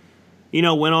match,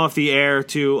 went off the air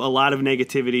to a lot of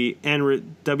negativity, and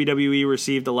WWE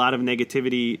received a lot of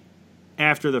negativity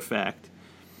after the fact.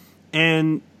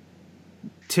 And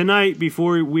tonight,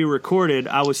 before we recorded,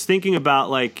 I was thinking about,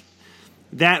 like,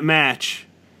 that match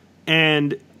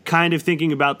and kind of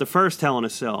thinking about the first Hell in a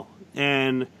Cell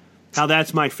and how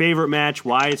that's my favorite match,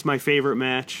 why it's my favorite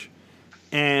match.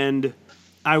 And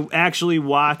I actually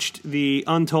watched the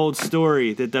Untold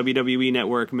Story that WWE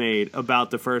Network made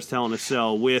about the first Hell in a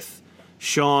Cell with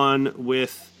Shawn,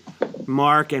 with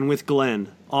Mark, and with Glenn,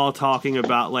 all talking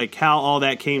about like how all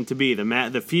that came to be,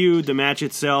 the feud, the match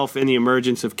itself, and the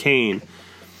emergence of Kane.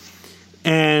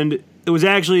 And it was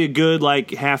actually a good like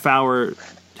half hour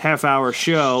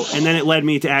show, and then it led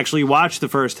me to actually watch the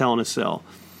first Hell in a Cell.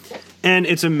 And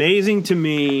it's amazing to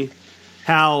me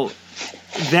how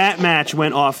that match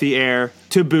went off the air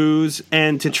to boos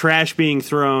and to trash being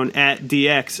thrown at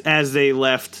DX as they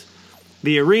left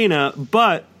the arena,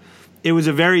 but it was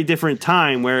a very different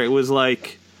time where it was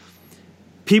like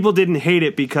people didn't hate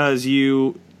it because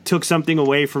you took something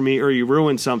away from me or you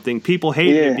ruined something. People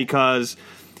hated it because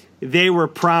they were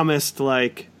promised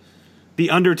like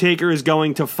The Undertaker is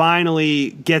going to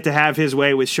finally get to have his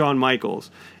way with Shawn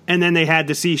Michaels. And then they had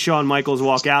to see Shawn Michaels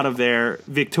walk out of there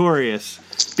victorious,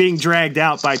 being dragged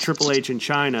out by Triple H in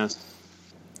China.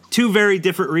 Two very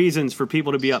different reasons for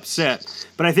people to be upset.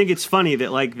 But I think it's funny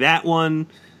that like that one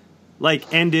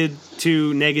like ended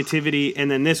to negativity,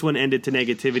 and then this one ended to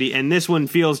negativity, and this one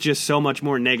feels just so much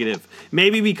more negative.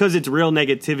 Maybe because it's real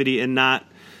negativity and not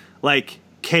like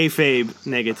kayfabe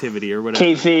negativity or whatever.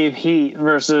 Kayfabe heat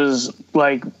versus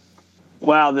like,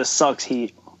 wow, this sucks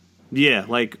heat. Yeah,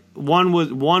 like one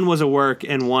was a work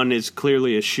and one is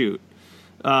clearly a shoot.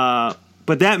 But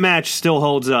that match still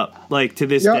holds up like to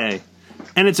this day.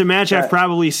 And it's a match I've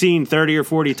probably seen 30 or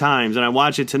 40 times, and I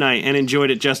watched it tonight and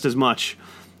enjoyed it just as much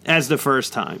as the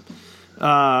first time.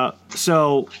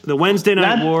 So the Wednesday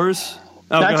Night Wars.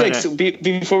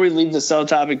 Before we leave the Cell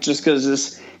topic, just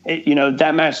because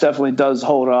that match definitely does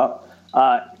hold up.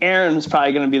 Aaron's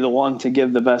probably going to be the one to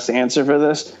give the best answer for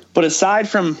this. But aside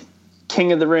from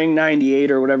King of the Ring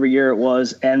 98 or whatever year it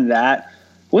was, and that,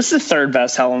 what's the third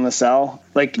best Hell in the Cell?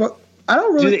 Like, well, I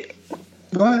don't really.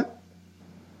 Go ahead.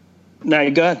 No,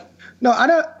 you're good. No, I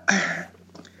don't.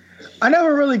 I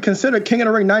never really considered King of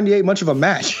the Ring 98 much of a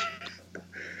match.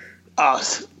 Oh,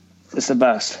 it's the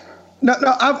best. No,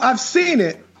 I've seen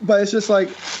it, but it's just like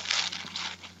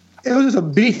it was just a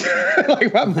beat,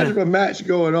 like not much of a match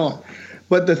going on.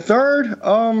 But the third,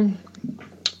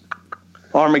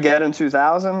 Armageddon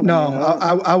 2000. No,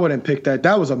 I wouldn't pick that.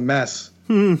 That was a mess.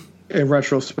 In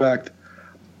retrospect,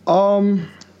 I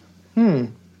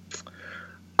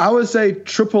would say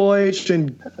Triple H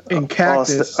and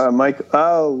Cactus. Mike.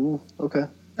 Oh, okay.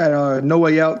 At No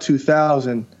Way Out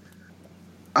 2000,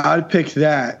 I'd pick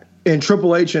that. And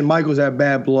Triple H and Michaels at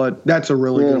Bad Blood. That's a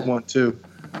really good one too.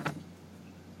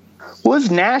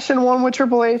 Was Nash in one with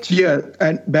Triple H? Yeah,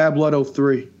 and Bad Blood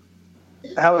 03.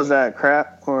 How was that?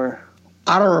 Crap or?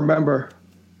 I don't remember.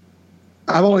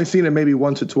 I've only seen it maybe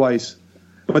once or twice.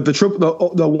 But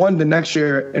the one the next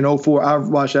year in 04, I've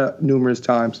watched that numerous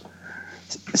times.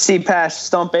 See, Pash,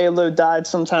 Stump A-Lo died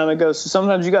some time ago, so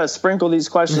sometimes you got to sprinkle these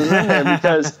questions in there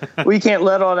because we can't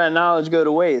let all that knowledge go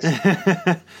to waste.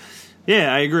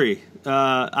 Yeah, I agree.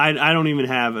 I don't even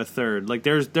have a third. Like,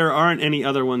 there aren't any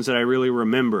other ones that I really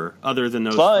remember other than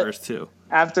those first two.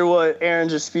 After what Aaron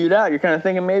just spewed out, you're kind of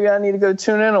thinking maybe I need to go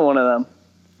tune in on one of them.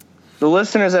 The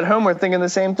listeners at home are thinking the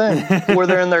same thing, or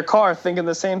they're in their car thinking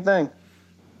the same thing.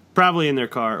 Probably in their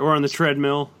car or on the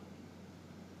treadmill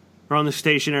or on the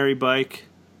stationary bike.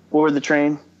 Or the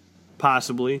train.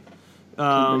 Possibly.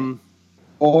 Or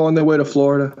on their way to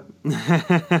Florida.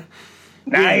 Nice.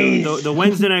 Yeah, the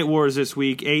Wednesday Night Wars this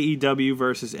week, AEW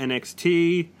versus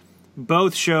NXT.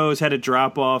 Both shows had a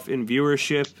drop-off in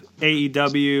viewership.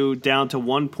 AEW down to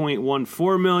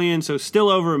 1.14 million, so still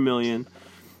over a million.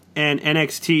 And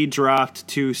NXT dropped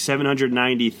to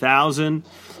 790,000.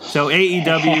 So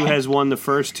AEW has won the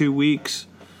first 2 weeks.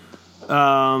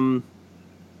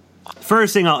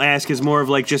 First thing I'll ask is more of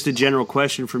like just a general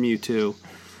question from you two.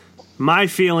 My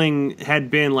feeling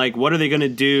had been like, what are they going to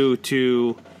do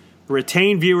to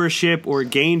retain viewership or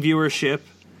gain viewership?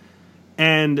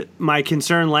 And my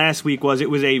concern last week was it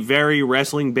was a very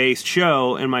wrestling-based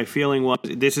show, and my feeling was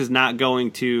this is not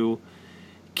going to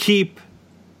keep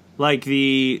like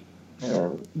the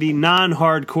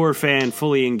non-hardcore fan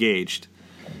fully engaged.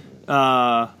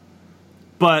 But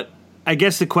I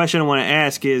guess the question I want to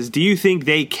ask is, do you think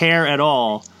they care at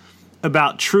all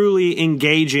about truly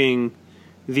engaging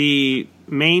the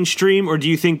mainstream, or do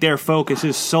you think their focus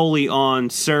is solely on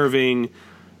serving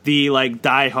the like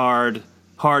diehard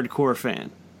hardcore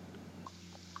fan?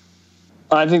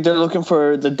 I think they're looking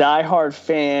for the diehard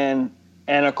fan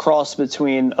and a cross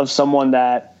between of someone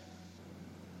that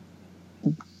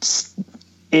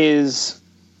is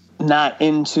not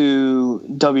into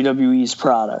WWE's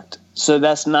product. So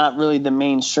that's not really the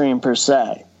mainstream per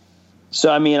se. So,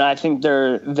 I mean, I think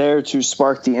they're there to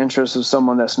spark the interest of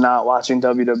someone that's not watching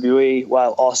WWE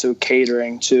while also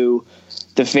catering to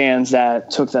the fans that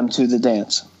took them to the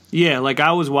dance. Yeah, like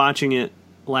I was watching it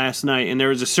last night, and there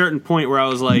was a certain point where I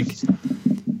was like,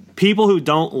 people who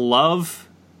don't love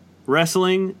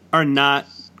wrestling are not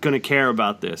going to care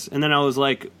about this. And then I was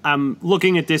like, I'm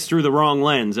looking at this through the wrong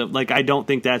lens. Like, I don't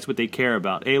think that's what they care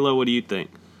about. Ayla, what do you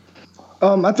think?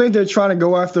 I think they're trying to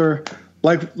go after,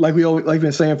 like we always like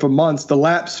been saying for months, the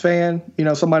lapsed fan. You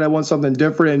know, somebody that wants something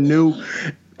different and new.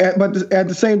 But at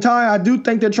the same time, I do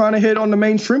think they're trying to hit on the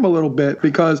mainstream a little bit,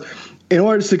 because in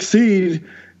order to succeed,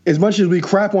 as much as we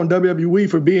crap on WWE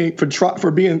for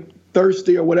being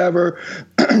thirsty or whatever,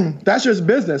 that's just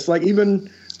business. Like even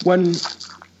when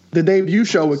the debut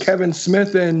show with Kevin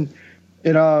Smith and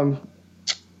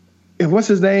what's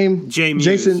his name?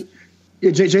 Jason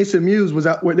Mewes was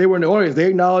out where they were in the audience. They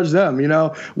acknowledged them. You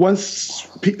know, once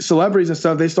celebrities and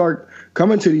stuff, they start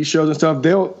coming to these shows and stuff,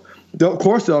 they'll of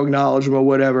course they'll acknowledge them or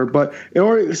whatever. But in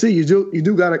order to see, you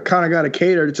do got to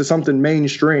cater to something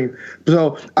mainstream.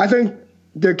 So I think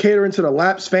they're catering to the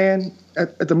lapsed fan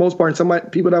at the most part, and some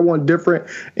people that want different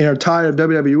and are tired of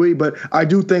WWE. But I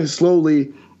do think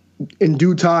slowly, in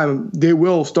due time, they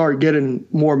will start getting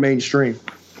more mainstream.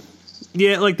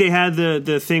 Yeah, like they had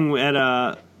the thing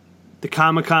at the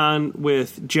Comic-Con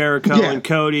with Jericho and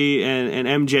Cody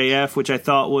and MJF, which I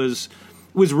thought was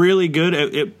really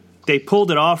good. They pulled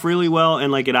it off really well,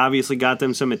 and like it obviously got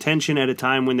them some attention at a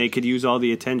time when they could use all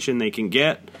the attention they can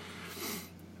get.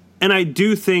 And I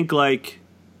do think like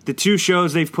the two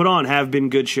shows they've put on have been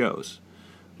good shows.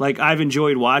 Like I've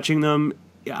enjoyed watching them.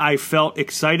 I felt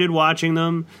excited watching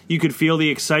them. You could feel the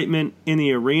excitement in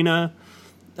the arena.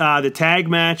 The tag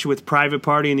match with Private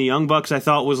Party and the Young Bucks I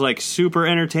thought was like super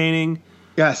entertaining.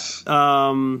 Yes.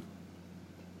 Like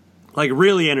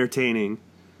really entertaining.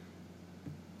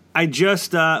 I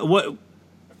just how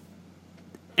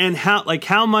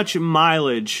much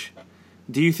mileage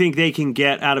do you think they can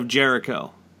get out of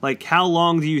Jericho? Like how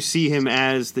long do you see him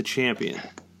as the champion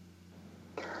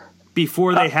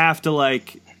before they have to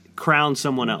like crown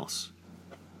someone else?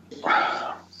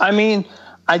 I mean,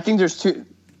 I think there's two.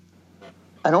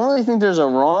 I don't really think there's a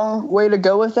wrong way to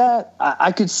go with that.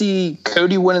 I could see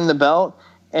Cody winning the belt,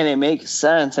 and it makes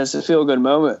sense as a feel-good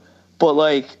moment. But,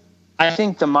 like, I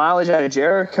think the mileage out of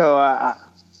Jericho,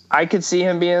 I could see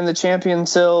him being the champion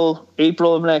until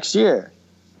April of next year.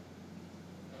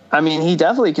 I mean, he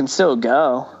definitely can still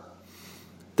go.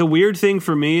 The weird thing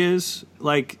for me is,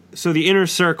 like, so the Inner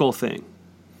Circle thing.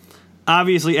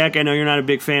 Obviously, Ek, I know you're not a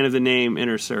big fan of the name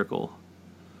Inner Circle.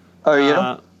 Oh,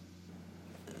 yeah?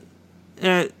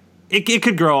 It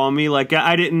could grow on me. Like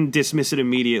I didn't dismiss it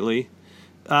immediately.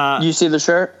 You see the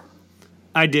shirt?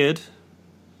 I did.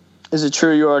 Is it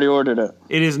true you already ordered it?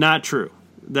 It is not true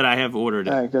that I have ordered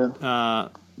it. All right, good.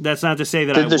 That's not to say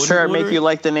that Did the shirt make you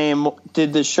like the name?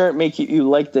 Did the shirt make you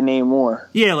like the name more?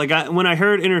 Yeah, like when I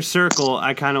heard Inner Circle,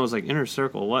 I kind of was like, Inner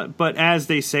Circle, what? But as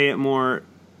they say it more,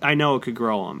 I know it could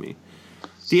grow on me.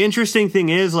 The interesting thing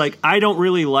is, like, I don't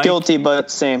really like... Guilty,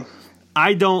 but same.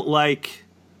 I don't like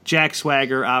Jack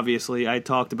Swagger, obviously. I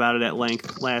talked about it at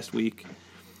length last week.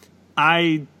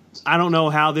 I I don't know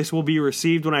how this will be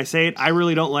received when I say it. I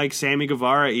really don't like Sammy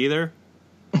Guevara either.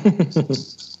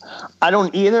 I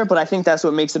don't either, but I think that's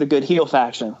what makes it a good heel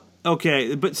faction.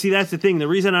 Okay, but see, that's the thing. The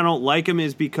reason I don't like him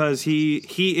is because he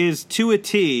is, to a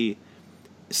T,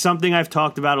 something I've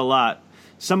talked about a lot.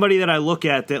 Somebody that I look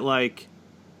at that, like,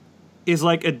 is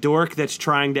like a dork that's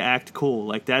trying to act cool.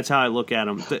 Like, that's how I look at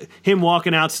him. Him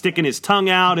walking out, sticking his tongue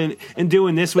out, and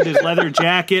doing this with his leather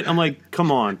jacket. I'm like,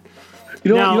 come on.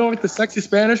 You don't like the sexy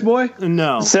Spanish boy?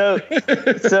 No. So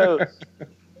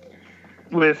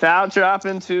without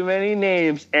dropping too many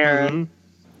names, Aaron,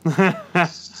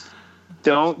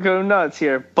 don't go nuts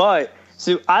here. But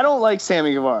so I don't like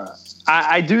Sammy Guevara.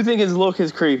 I do think his look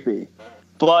is creepy.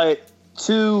 But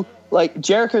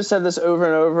Jericho said this over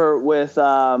and over with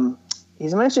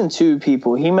he's mentioned two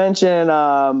people. He mentioned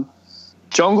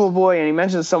Jungle Boy and he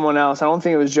mentioned someone else. I don't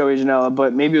think it was Joey Janela,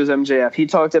 but maybe it was MJF. He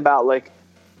talked about like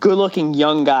good-looking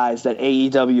young guys that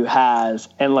AEW has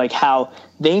and like how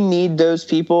they need those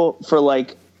people for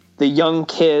like the young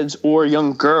kids or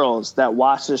young girls that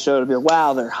watch the show to be like,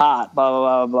 wow, they're hot, blah,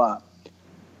 blah, blah, blah.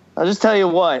 I'll just tell you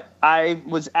what, I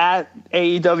was at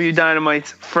AEW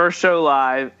Dynamite's first show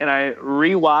live and I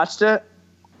rewatched it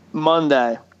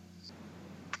Monday.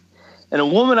 And a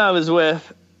woman I was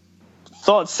with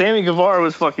thought Sammy Guevara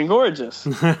was fucking gorgeous.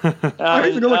 He's a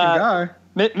good-looking guy.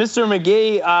 Mr.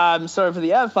 McGee, I'm sorry for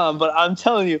the F-bomb, but I'm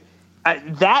telling you,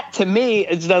 that to me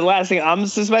is the last thing I'm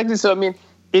suspecting. So, I mean,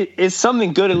 it is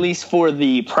something good at least for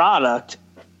the product.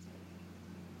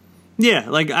 Yeah,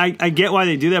 like, I get why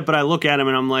they do that, but I look at him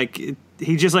and I'm like,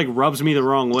 he just, like, rubs me the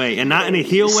wrong way. And not in a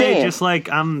heel way, just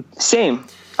like I'm... Same.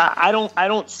 I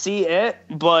don't see it,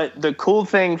 but the cool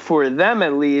thing for them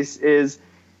at least is...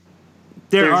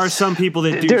 There are some people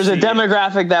that do There's see a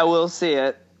demographic that will see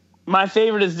it. My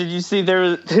favorite is, did you see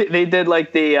they did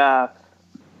like they had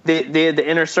the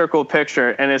inner circle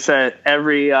picture and it said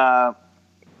every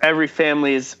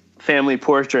family's family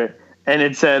portrait and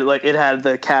it said like it had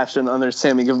the caption under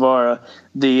Sammy Guevara,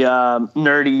 the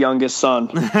nerdy youngest son.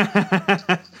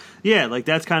 Yeah, like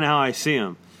that's kind of how I see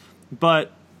him.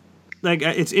 But like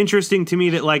it's interesting to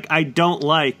me that like I don't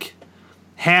like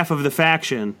half of the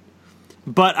faction,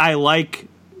 but I like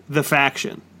the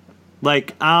faction.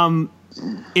 Like I'm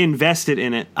invested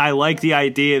in it. I like the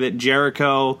idea that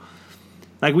Jericho,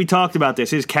 like we talked about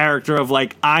this, his character of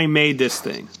like, I made this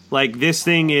thing. Like this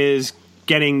thing is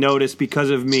getting noticed because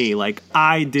of me. Like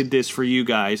I did this for you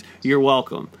guys. You're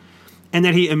welcome. And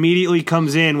then he immediately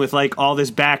comes in with like all this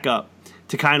backup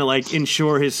to kind of like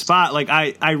ensure his spot. Like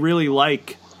I really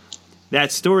like that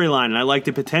storyline and I like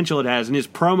the potential it has. And his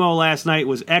promo last night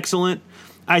was excellent.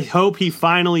 I hope he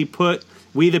finally put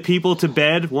We the People to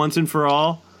bed once and for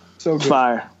all. So good.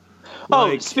 Fire.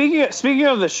 Like, Speaking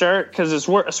of the shirt, because it's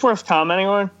worth commenting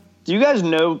on. Do you guys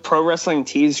know Pro Wrestling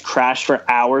Tees crashed for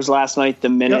hours last night? The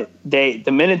minute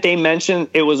they mentioned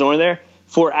it was on there,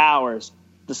 for hours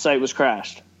the site was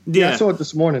crashed. Yeah, I saw it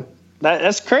this morning.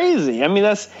 That's crazy. I mean,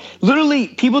 that's literally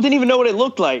people didn't even know what it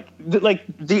looked like. Like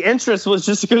the interest was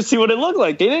just to go see what it looked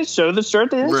like. They didn't show the shirt.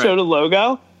 They didn't show the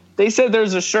logo. They said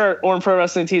there's a shirt on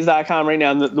ProWrestlingTees.com right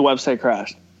now, and the website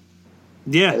crashed.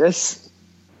 Yeah,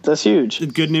 that's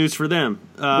huge. Good news for them.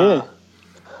 Yeah.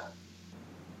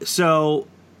 So,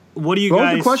 what do you What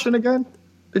guys... was the question again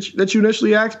that you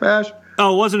initially asked, Bash?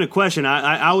 Oh, it wasn't a question.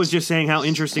 I was just saying how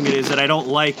interesting it is that I don't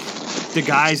like the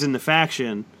guys in the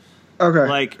faction. Okay.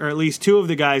 Like, or at least two of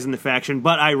the guys in the faction,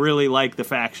 but I really like the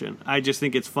faction. I just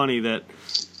think it's funny that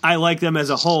I like them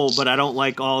as a whole, but I don't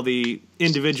like all the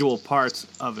individual parts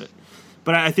of it.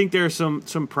 But I think there's some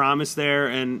promise there,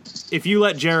 and if you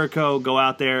let Jericho go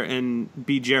out there and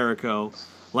be Jericho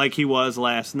like he was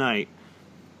last night,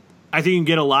 I think you can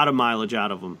get a lot of mileage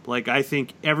out of him. Like, I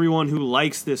think everyone who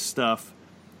likes this stuff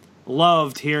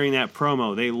loved hearing that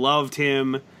promo. They loved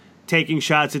him taking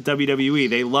shots at WWE.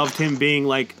 They loved him being,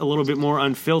 like, a little bit more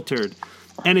unfiltered.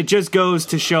 And it just goes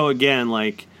to show again,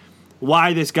 like,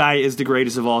 why this guy is the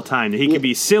greatest of all time. He can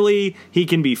be silly, he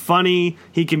can be funny,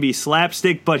 he can be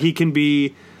slapstick, but he can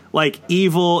be like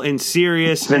evil and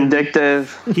serious,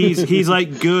 vindictive. And he's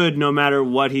like good no matter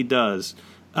what he does.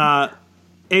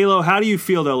 Alo, how do you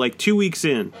feel though? Like 2 weeks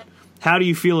in, how do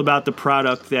you feel about the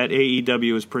product that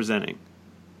AEW is presenting?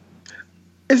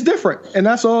 It's different, and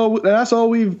that's all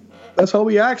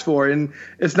we asked for. And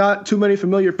it's not too many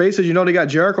familiar faces. You know, they got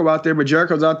Jericho out there, but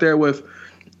Jericho's out there with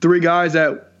three guys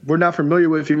that we're not familiar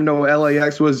with, even though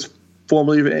LAX was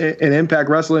formerly in Impact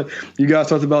Wrestling. You guys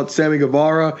talked about Sammy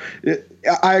Guevara.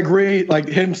 I agree, like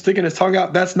him sticking his tongue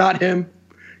out, that's not him.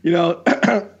 You know,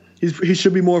 he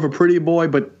should be more of a pretty boy,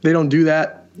 but they don't do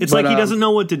that. It's like he doesn't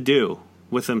know what to do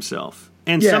with himself.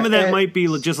 And some of that might be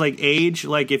just like age.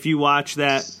 Like if you watch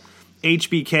that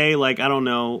HBK, like I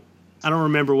don't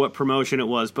remember what promotion it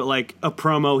was, but like a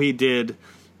promo he did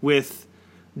with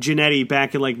Jannetty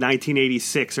back in like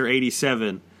 1986 or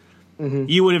 87,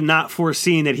 you would have not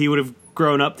foreseen that he would have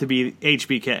grown up to be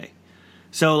HBK.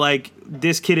 So like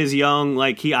this kid is young,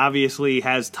 like he obviously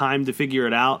has time to figure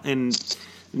it out, and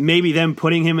maybe them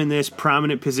putting him in this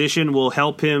prominent position will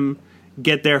help him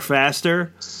get there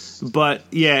faster. But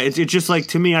yeah, it's just like,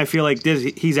 to me, I feel like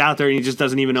he's out there and he just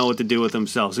doesn't even know what to do with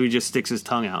himself, so he just sticks his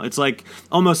tongue out. It's like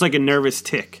almost like a nervous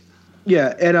tick.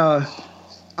 Yeah, and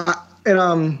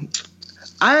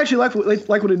I actually like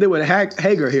what they did with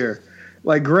Hager here.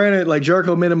 Like, granted, like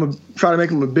Jericho try to make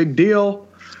him a big deal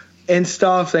and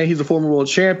stuff, saying he's a former world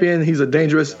champion, he's a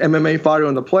dangerous MMA fighter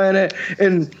on the planet,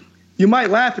 and you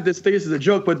might laugh at this, think this is a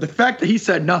joke, but the fact that he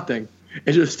said nothing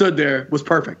and just stood there was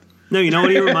perfect. No, you know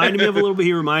what he reminded me of a little bit?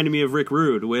 He reminded me of Rick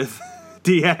Rude with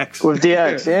DX. With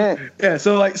DX, yeah. Yeah,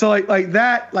 so like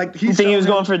that, like you think he was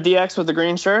going for DX with the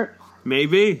green shirt?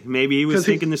 Maybe he was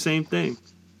thinking the same thing.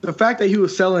 The fact that he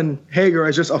was selling Hager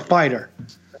as just a fighter,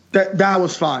 that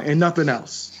was fine and nothing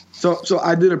else. So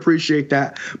I did appreciate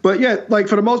that. But yeah, like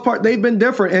for the most part, they've been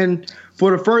different, and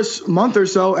for the first month or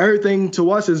so, everything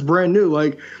to us is brand new.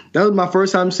 Like that was my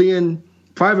first time seeing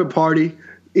Private Party.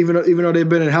 Even though they've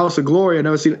been in House of Glory, I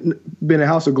never been in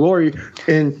House of Glory,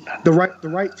 and the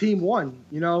right team won,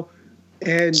 you know.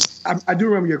 And I do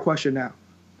remember your question now.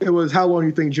 It was how long do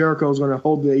you think Jericho is going to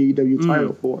hold the AEW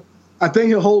title for? I think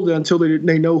he'll hold it until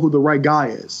they know who the right guy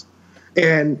is,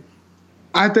 and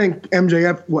I think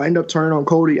MJF will end up turning on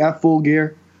Cody at Full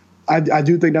Gear. I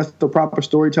do think that's the proper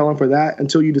storytelling for that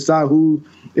until you decide who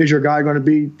is your guy going to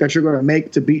be that you're going to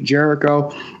make to beat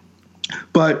Jericho.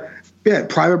 But yeah,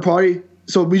 Private Party.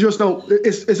 So we just know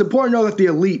it's important to know that the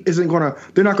Elite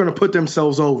they're not gonna put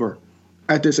themselves over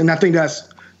at this, and I think that's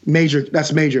major.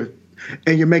 That's major,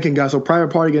 and you're making guys. So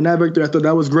Private Party getting that victory, I thought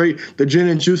that was great. The gin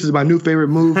and juice is my new favorite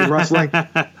move in wrestling.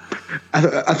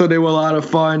 I thought they were a lot of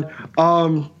fun.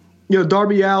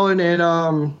 Darby Allin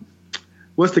and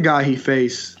what's the guy he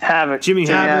faced? Havoc. Jimmy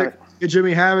Havoc. Yeah,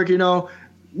 Jimmy Havoc.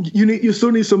 You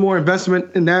still need some more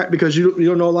investment in that because you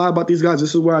don't know a lot about these guys.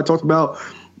 This is where I talked about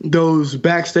those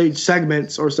backstage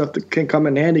segments or stuff that can come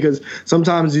in handy because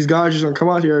sometimes these guys just don't come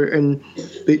out here and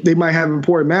they might have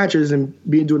important matches and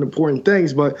be doing important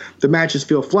things, but the matches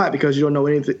feel flat because you don't know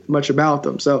anything much about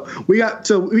them. So we got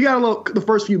the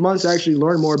first few months to actually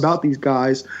learn more about these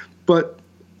guys, but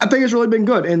I think it's really been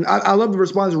good, and I love the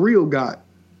response Rio got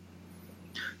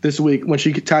this week when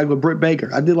she tagged with Britt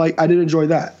Baker. I did enjoy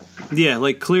that. Yeah,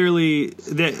 like clearly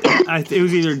it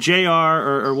was either JR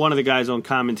or one of the guys on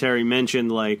commentary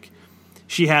mentioned like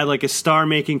she had like a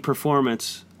star-making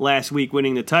performance last week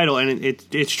winning the title, and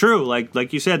it's true.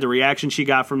 Like you said, the reaction she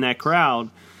got from that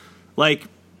crowd, like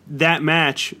that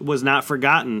match was not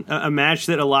forgotten. A match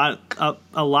that a lot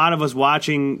of us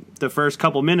watching the first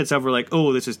couple minutes of were like,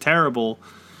 oh, this is terrible.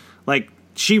 Like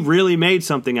she really made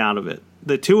something out of it.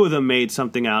 The two of them made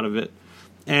something out of it.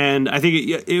 And I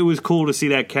think it was cool to see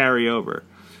that carry over.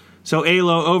 So,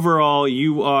 Alo, overall,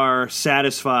 you are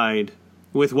satisfied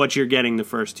with what you're getting the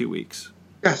first 2 weeks?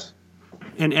 Yes.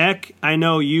 And Ek, I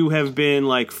know you have been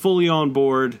like fully on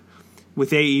board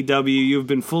with AEW. You've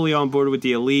been fully on board with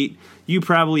the Elite. You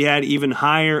probably had even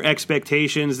higher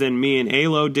expectations than me and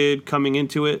Alo did coming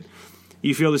into it.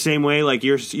 You feel the same way? Like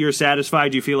you're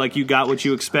satisfied? You feel like you got what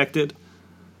you expected?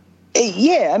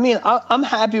 Yeah, I mean, I'm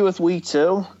happy with week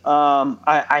 2.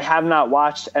 I have not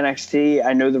watched NXT.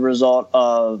 I know the result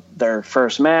of their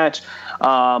first match.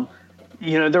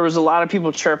 There was a lot of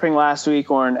people chirping last week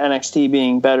on NXT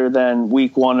being better than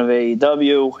week 1 of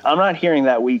AEW. I'm not hearing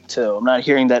that week 2. I'm not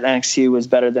hearing that NXT was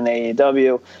better than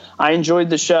AEW. I enjoyed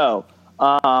the show.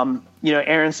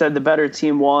 Aaron said the better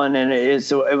team won, and it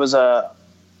was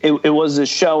a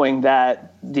showing that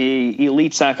the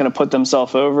Elite's not going to put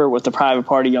themselves over with the Private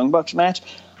Party Young Bucks match.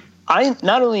 I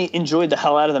not only enjoyed the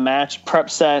hell out of the match, Prep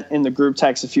sent in the group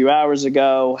text a few hours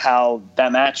ago how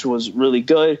that match was really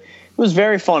good. It was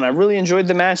very fun. I really enjoyed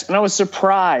the match, and I was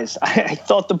surprised. I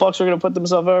thought the Bucks were going to put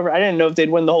themselves over. I didn't know if they'd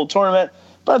win the whole tournament,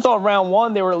 but I thought round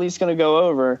 1 they were at least going to go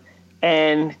over.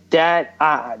 And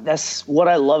that's what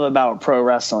I love about pro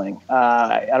wrestling.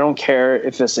 I don't care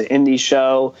if it's an indie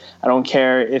show. I don't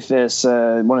care if it's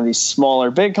one of these smaller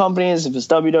big companies, if it's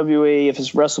WWE, if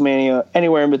it's WrestleMania,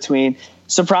 anywhere in between.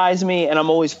 Surprise me, and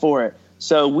I'm always for it.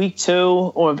 So week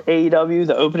 2 of AEW,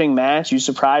 the opening match, you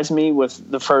surprised me with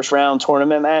the first round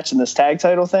tournament match and this tag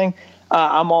title thing.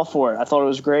 I'm all for it. I thought it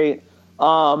was great.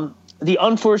 The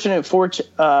unfortunate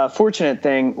fortunate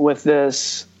thing with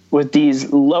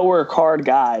these lower card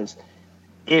guys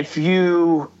if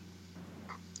you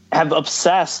have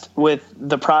obsessed with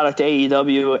the product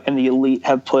AEW and the Elite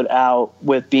have put out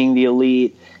with being the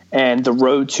Elite and the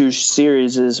Road to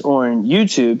series is on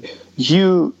YouTube,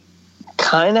 you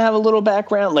kind of have a little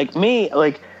background. Like me,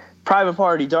 like Private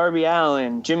Party, Darby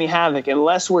Allin, Jimmy Havoc,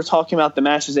 unless we're talking about the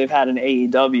matches they've had in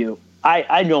AEW,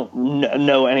 I don't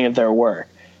know any of their work.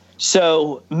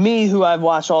 So me, who I've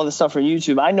watched all this stuff from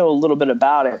YouTube, I know a little bit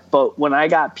about it. But when I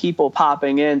got people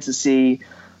popping in to see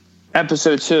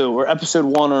episode 2 or episode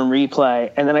 1 on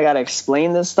replay, and then I got to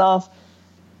explain this stuff,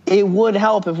 it would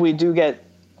help if we do get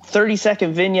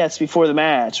 30-second vignettes before the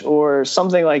match or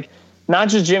something, like not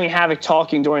just Jimmy Havoc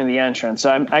talking during the entrance.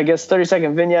 So I guess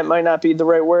 30-second vignette might not be the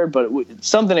right word, but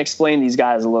something to explain these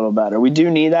guys a little better. We do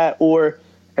need that, or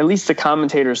at least the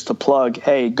commentators to plug,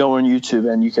 hey, go on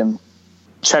YouTube and you can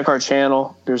check our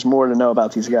channel. There's more to know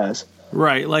about these guys.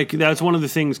 Right. Like, that's one of the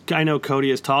things I know Cody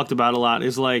has talked about a lot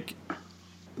is like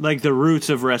the roots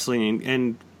of wrestling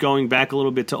and going back a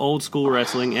little bit to old school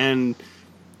wrestling and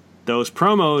those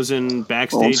promos and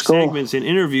backstage segments and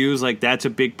interviews. Like, that's a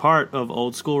big part of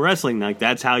old school wrestling. Like,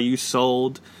 that's how you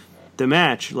sold the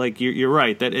match. Like, you're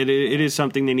right that it is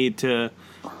something they need to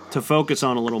focus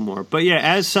on a little more. But yeah,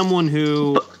 as someone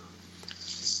who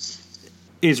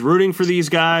is rooting for these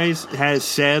guys, has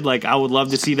said, like, I would love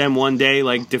to see them one day,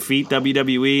 like, defeat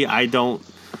WWE. I don't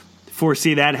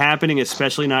foresee that happening,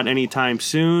 especially not anytime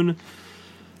soon.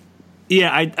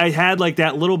 Yeah, I had, like,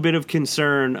 that little bit of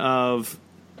concern of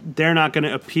they're not going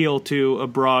to appeal to a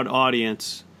broad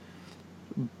audience.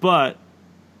 But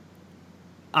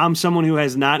I'm someone who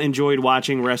has not enjoyed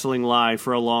watching wrestling live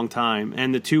for a long time.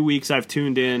 And the 2 weeks I've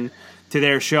tuned in to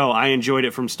their show, I enjoyed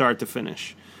it from start to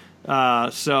finish.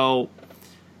 So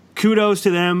kudos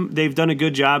to them. They've done a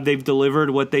good job. They've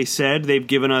delivered what they said. They've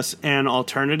given us an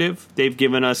alternative. They've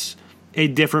given us a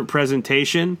different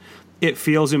presentation. It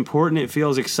feels important. It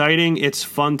feels exciting. It's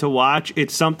fun to watch.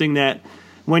 It's something that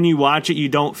when you watch it, you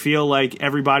don't feel like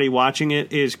everybody watching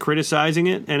it is criticizing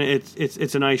it, and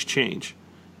it's a nice change.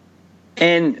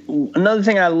 And another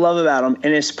thing I love about them,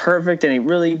 and it's perfect, and it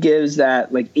really gives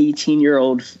that like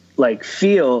 18-year-old like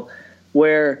feel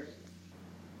where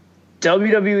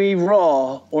WWE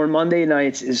Raw on Monday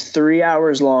nights is 3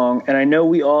 hours long, and I know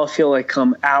we all feel like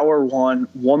come hour 1,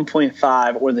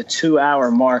 1.5, or the 2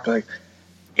 hour mark, like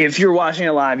if you're watching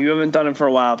it live, you haven't done it for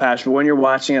a while, Pash, but when you're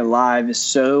watching it live, it's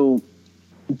so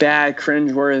bad,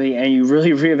 cringeworthy, and you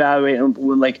really reevaluate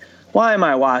like, why am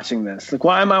I watching this? Like,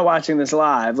 why am I watching this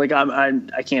live? Like,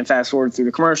 I can't fast forward through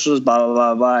the commercials, blah, blah,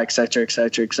 blah, blah, et cetera, et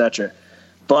cetera, et cetera.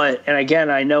 But, and again,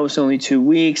 I know it's only 2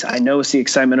 weeks. I know it's the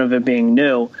excitement of it being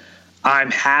new.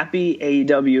 I'm happy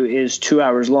AEW is 2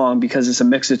 hours long because it's a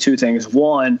mix of two things.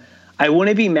 One, I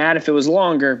wouldn't be mad if it was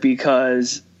longer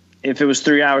because if it was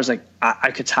 3 hours, like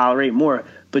I could tolerate more.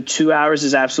 But 2 hours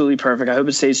is absolutely perfect. I hope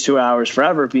it stays 2 hours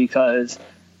forever because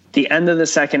the end of the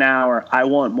second hour, I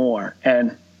want more.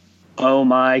 And oh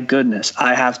my goodness,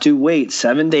 I have to wait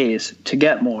 7 days to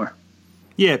get more.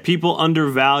 Yeah, people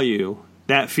undervalue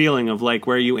that feeling of like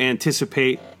where you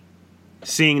anticipate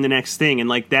seeing the next thing, and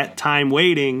like that time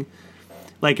waiting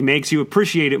like makes you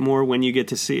appreciate it more when you get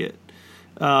to see it.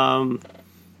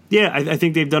 I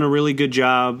think they've done a really good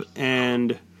job.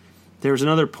 And there was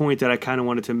another point that I kind of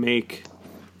wanted to make.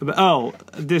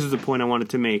 This is the point I wanted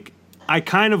to make. I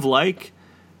kind of like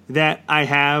that I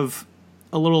have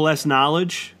a little less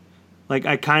knowledge. Like,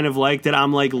 I kind of like that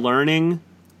I'm like learning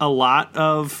a lot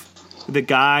of the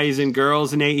guys and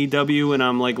girls in AEW, and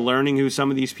I'm like learning who some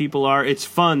of these people are. It's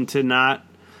fun to not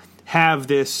have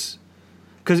this,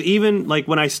 because even like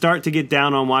when I start to get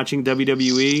down on watching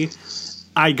WWE,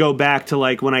 I go back to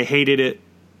like when I hated it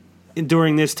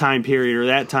during this time period or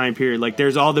that time period. Like,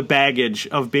 there's all the baggage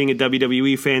of being a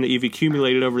WWE fan that you've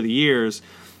accumulated over the years.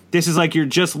 This is like you're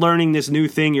just learning this new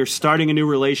thing. You're starting a new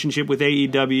relationship with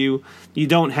AEW. You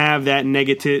don't have that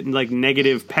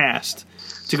negative past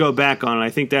to go back on.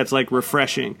 I think that's like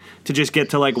refreshing to just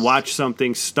get to like watch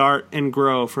something start and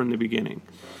grow from the beginning.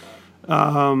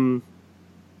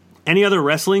 Any other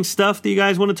wrestling stuff that you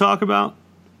guys want to talk about?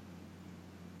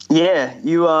 Yeah,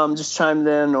 you just chimed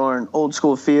in on old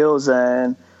school feels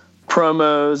and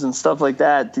promos and stuff like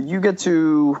that. Did you get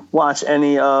to watch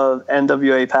any of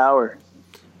NWA Power?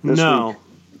 No, week?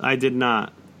 I did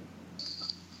not.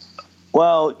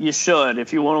 Well, you should.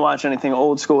 If you want to watch anything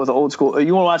old school with old school,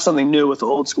 you want to watch something new with the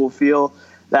old school feel,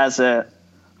 that's it.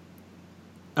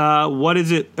 What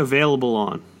is it available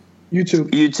on?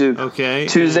 YouTube. Okay.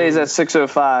 Tuesdays at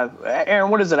 6:05.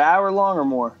 Aaron, what is it, an hour long or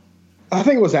more? I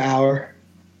think it was an hour.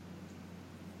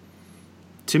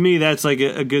 To me, that's like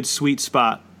a good sweet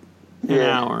spot. An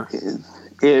hour.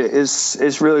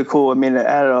 is really cool. I mean, it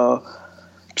had a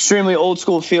extremely old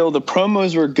school feel. The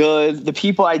promos were good. The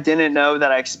people I didn't know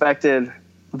that I expected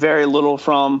very little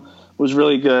from was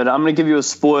really good. I'm going to give you a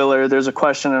spoiler. There's a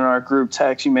question in our group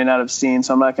text you may not have seen,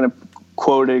 so I'm not going to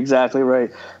quote it exactly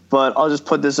right, but I'll just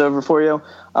put this over for you.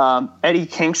 Eddie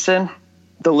Kingston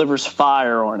delivers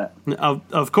fire on it.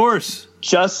 Of course.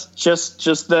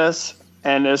 Just this,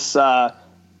 and it's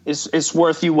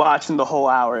worth you watching the whole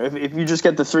hour. If you just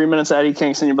get the 3 minutes of Eddie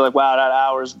Kingston, you'll be like, wow, that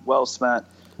hour is well spent.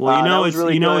 Well,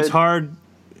 it's hard.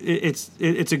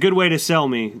 It's a good way to sell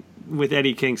me with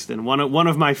Eddie Kingston. One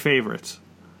of my favorites.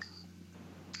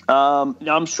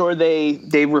 I'm sure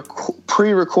they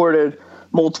pre-recorded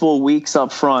multiple weeks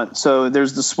up front, so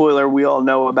there's the spoiler we all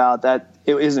know about that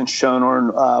it isn't shown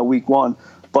on week one.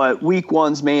 But week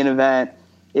one's main event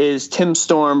is Tim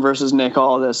Storm versus Nick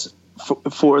Aldis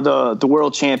for the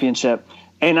World Championship,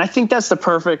 and I think that's the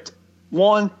perfect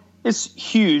one. It's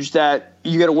huge that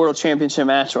you get a World Championship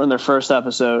match on their first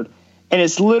episode, and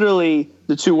it's literally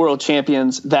the two World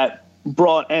Champions that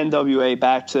brought NWA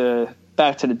back to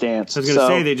the dance. I was going to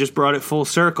say they just brought it full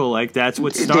circle. Like that's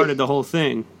what started the whole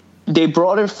thing. They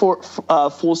brought it for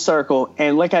full circle,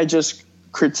 and like I just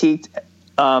critiqued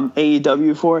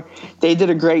AEW for, they did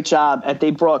a great job.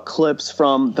 They brought clips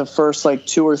from the first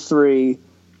 2 or 3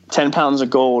 10 pounds of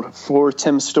gold for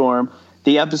Tim Storm.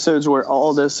 The episodes where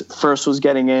Aldis first was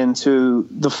getting into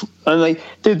they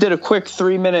did a quick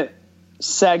 3-minute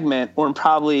segment on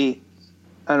probably,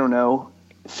 I don't know,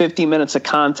 50 minutes of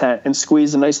content and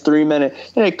squeezed a nice 3-minute,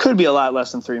 and it could be a lot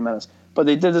less than 3 minutes, but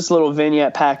they did this little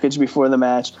vignette package before the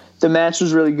match. The match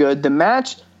was really good. The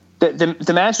match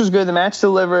was good. The match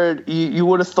delivered. You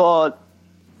would have thought,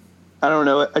 I don't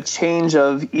know, a change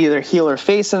of either heel or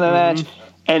face in the match,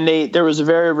 and there was a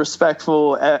very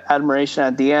respectful admiration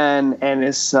at the end, and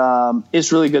it's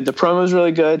really good. The promo is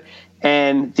really good,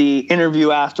 and the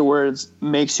interview afterwards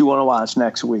makes you want to watch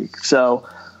next week. So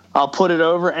I'll put it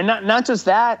over, and not just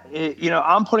that.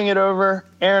 I'm putting it over.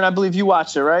 Aaron, I believe you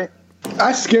watched it, right?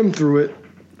 I skimmed through it.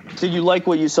 Did you like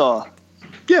what you saw?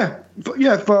 Yeah.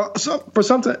 For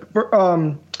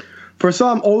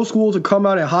some old school to come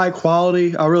out in high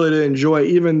quality, I really did enjoy it.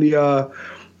 Even the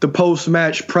post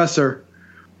match presser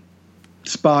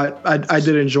spot, I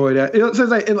did enjoy that.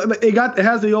 It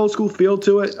has the old school feel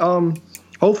to it.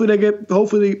 Hopefully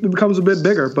it becomes a bit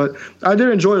bigger, but I did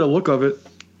enjoy the look of it.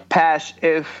 Pash,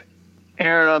 if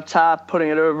Aaron up top putting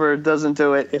it over doesn't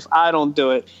do it, if I don't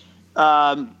do it,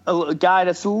 a guy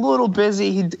that's a little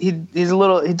busy, he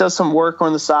does some work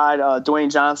on the side, Dwayne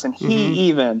Johnson, he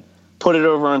even put it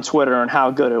over on Twitter on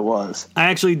how good it was. I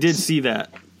actually did see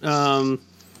that. I'm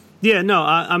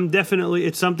definitely,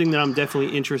 it's something that I'm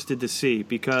definitely interested to see,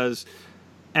 because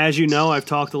as you know, I've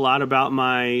talked a lot about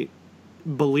my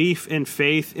belief and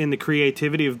faith in the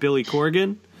creativity of Billy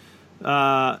Corgan,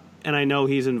 and I know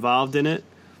he's involved in it.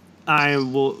 I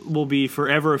will be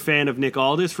forever a fan of Nick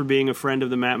Aldis for being a friend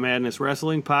of the Matt Madness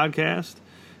Wrestling podcast.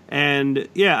 And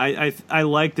yeah, I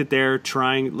like that they're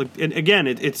trying, and again,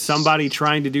 it's somebody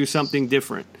trying to do something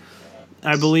different.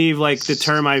 I believe the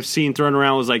term I've seen thrown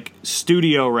around was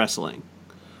studio wrestling.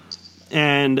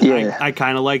 And yeah. I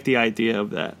kind of like the idea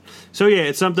of that. So yeah,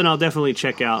 it's something I'll definitely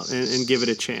check out and give it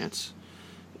a chance.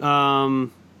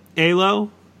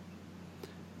 Alo,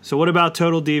 so what about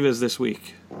Total Divas this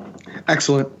week?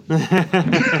 Excellent.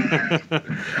 I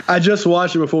just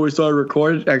watched it before we started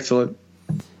recording. Excellent.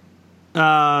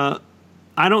 I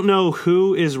don't know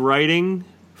who is writing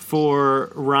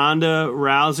for Ronda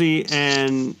Rousey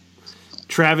and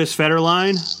Travis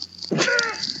Federline,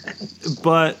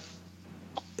 but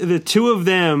the two of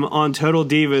them on Total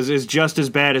Divas is just as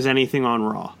bad as anything on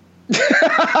Raw.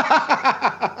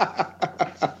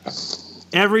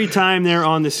 Every time they're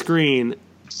on the screen,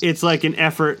 it's like an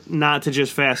effort not to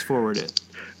just fast forward it.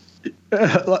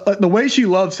 The way she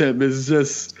loves him is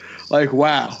just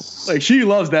wow. She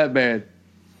loves that man.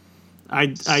 I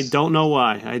don't know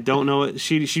why. I don't know it.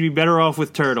 She'd be better off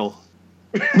with Turtle.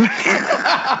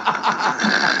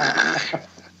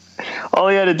 All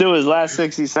he had to do was last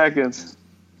 60 seconds.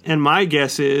 And my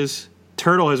guess is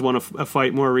Turtle has won a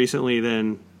fight more recently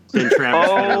than Travis.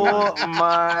 Oh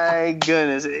my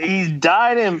goodness, he's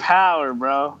died in power,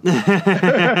 bro.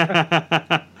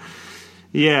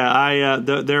 Yeah,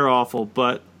 they're awful.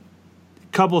 But a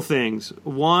couple things.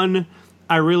 One,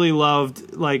 I really loved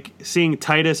seeing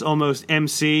Titus almost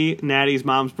MC Natty's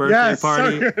mom's birthday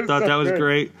party. Thought that was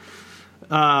great.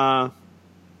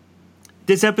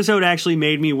 This episode actually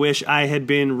made me wish I had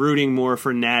been rooting more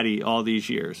for Natty all these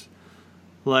years.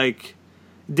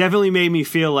 Definitely made me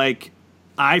feel like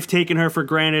I've taken her for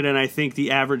granted, and I think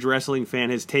the average wrestling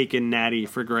fan has taken Natty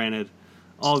for granted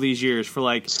all these years for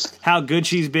like how good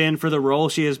she's been, for the role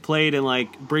she has played, and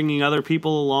like bringing other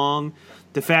people along.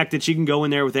 The fact that she can go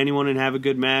in there with anyone and have a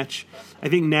good match. I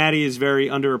think Natty is very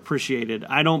underappreciated.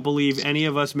 I don't believe any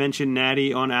of us mentioned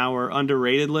Natty on our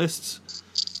underrated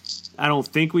lists. I don't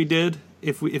think we did.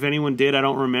 If anyone did, I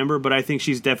don't remember, but I think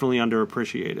she's definitely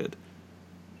underappreciated.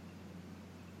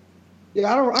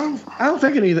 Yeah, I don't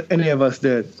think any of us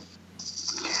did.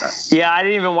 Yeah, I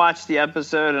didn't even watch the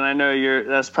episode, and I know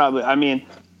that's probably. I mean,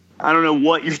 I don't know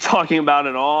what you're talking about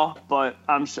at all, but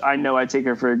I know I take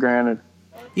her for granted.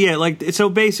 Yeah, like, so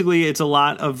basically it's a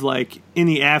lot of, like, in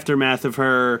the aftermath of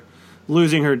her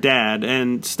losing her dad,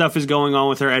 and stuff is going on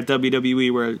with her at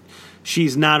WWE where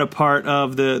she's not a part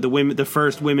of the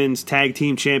first women's tag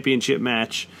team championship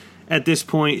match. At this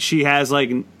point, she has,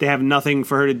 like, they have nothing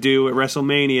for her to do at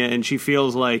WrestleMania, and she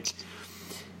feels like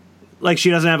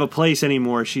she doesn't have a place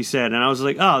anymore, she said. And I was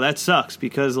like, oh, that sucks,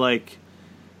 because, like,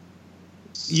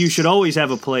 you should always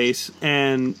have a place,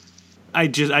 and I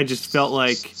just felt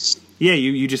like, yeah,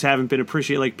 you just haven't been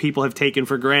appreciated. Like, people have taken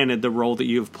for granted the role that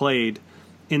you've played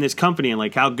in this company and,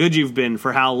 like, how good you've been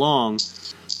for how long.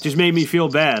 Just made me feel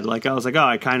bad. Like, I was like, oh,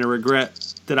 I kind of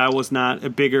regret that I was not a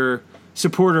bigger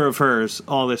supporter of hers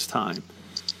all this time.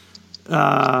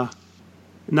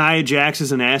 Nia Jax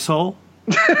is an asshole.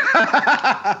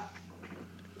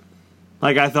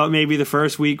 Like, I thought maybe the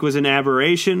first week was an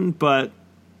aberration, but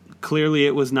clearly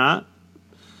it was not.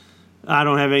 I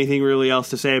don't have anything really else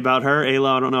to say about her.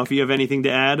 Ayla, I don't know if you have anything to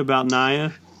add about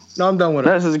Nia. No, I'm done with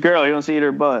her. That's his girl. He wants to eat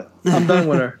her butt. I'm done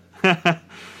with her.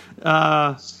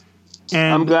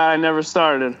 And I'm glad I never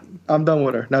started. I'm done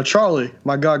with her. Now, Charlie,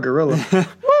 my God, Gorilla.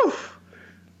 Woo!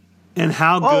 And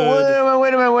how good... Oh,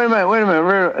 wait a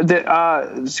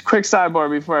minute. Just quick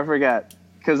sidebar before I forget,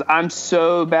 because I'm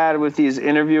so bad with these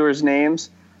interviewers'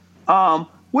 names.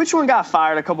 Which one got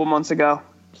fired a couple months ago?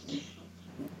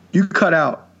 You cut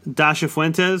out. Dasha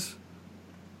Fuentes?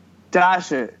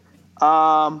 Dasha.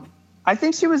 I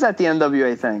think she was at the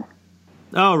NWA thing.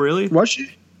 Oh, really? Was she?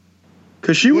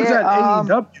 Because she was at AEW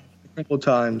a couple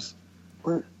times.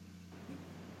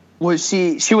 Was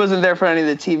she wasn't there for any of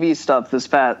the TV stuff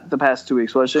the past 2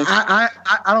 weeks, was she?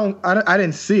 I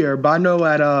didn't see her, but I know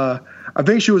I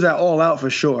think she was at All Out for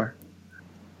sure.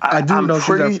 I do know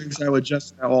she was at Ringside with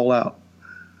Justin at All Out.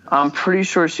 I'm pretty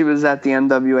sure she was at the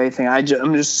NWA thing. I'm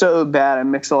just so bad. I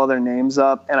mix all their names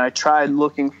up, and I tried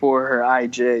looking for her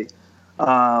IJ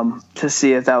to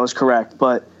see if that was correct,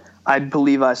 but I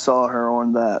believe I saw her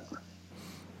on that.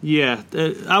 Yeah,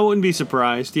 I wouldn't be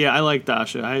surprised. Yeah, I like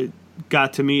Dasha. I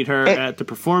got to meet her at the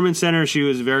Performance Center. She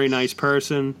was a very nice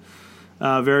person,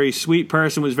 very sweet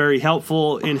person, was very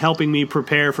helpful in helping me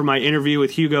prepare for my interview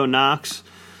with Hugo Knox.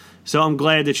 So I'm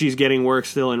glad that she's getting work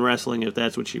still in wrestling if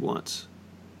that's what she wants.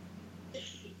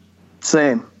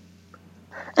 Same.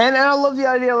 And I love the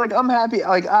idea, like, I'm happy.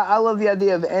 Like, I love the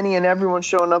idea of any and everyone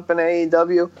showing up in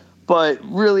AEW. But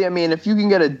really, I mean, if you can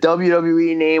get a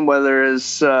WWE name, whether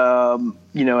it's, an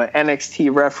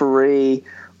NXT referee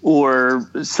or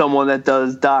someone that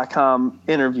does .com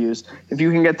interviews, if you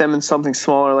can get them in something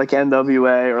smaller like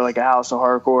NWA or like a House of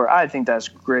Hardcore, I think that's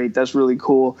great. That's really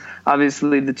cool.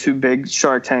 Obviously, the two big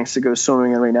shark tanks that go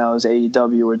swimming in right now is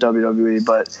AEW or WWE.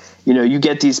 But, you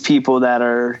get these people that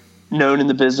are known in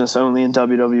the business only in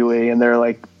WWE, and they're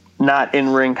like not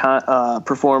in-ring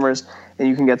performers, and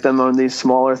you can get them on these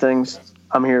smaller things.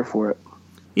 I'm here for it.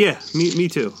 Yeah, me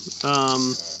too.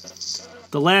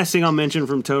 The last thing I'll mention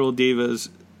from Total Divas,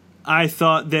 I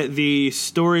thought that the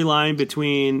storyline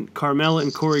between Carmella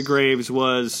and Corey Graves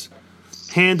was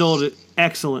handled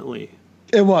excellently.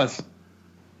 It was.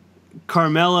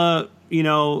 Carmella,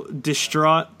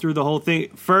 distraught through the whole thing.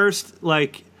 First,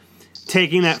 like,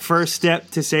 taking that first step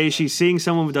to say she's seeing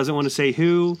someone but doesn't want to say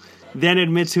who, then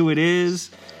admits who it is.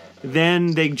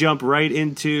 Then they jump right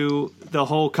into the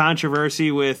whole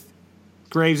controversy with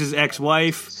Graves'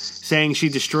 ex-wife saying she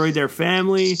destroyed their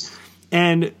family.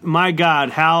 And my God,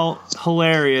 how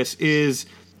hilarious is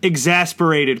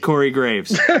exasperated Corey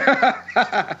Graves.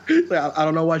 I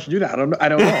don't know why she do that. I don't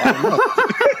know.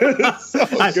 It's so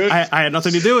good. I had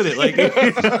nothing to do with it. Like,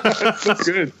 it's so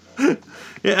good.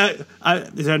 Yeah,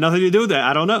 it had nothing to do with that.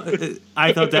 I don't know.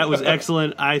 I thought that was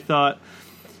excellent. I thought,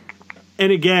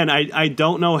 and again, I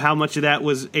don't know how much of that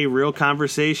was a real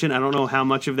conversation. I don't know how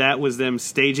much of that was them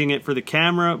staging it for the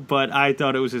camera, but I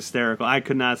thought it was hysterical. I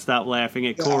could not stop laughing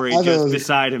at Corey just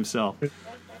beside himself.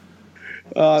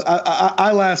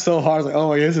 I laughed so hard. I was like, oh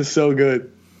my God, this is so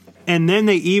good. And then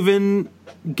they even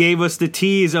gave us the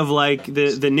tease of like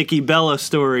the Nikki Bella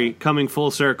story coming full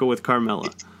circle with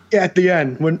Carmella. Yeah, at the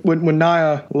end when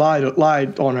Nia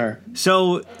lied on her.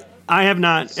 So I have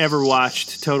not ever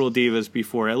watched Total Divas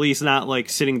before, at least not like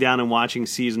sitting down and watching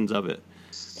seasons of it.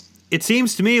 It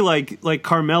seems to me like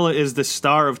Carmella is the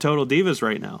star of Total Divas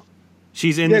right now.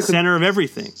 She's in the center of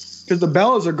everything. Because the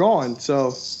Bellas are gone,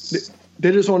 so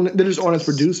they're just on as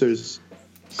producers.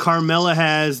 Carmella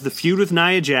has the feud with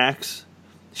Nia Jax.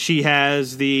 She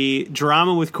has the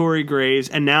drama with Corey Graves,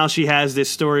 and now she has this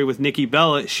story with Nikki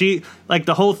Bella. She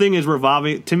the whole thing is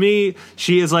revolving. To me,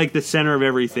 she is like the center of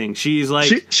everything. She's like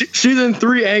she's in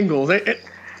 3 angles. Look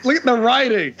at the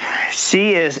writing.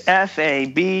 She is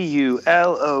FABULOUS.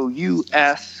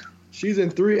 She's in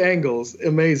 3 angles.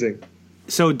 Amazing.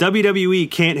 So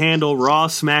WWE can't handle Raw,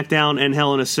 SmackDown, and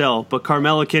Hell in a Cell, but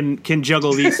Carmella can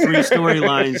juggle these 3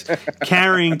 storylines,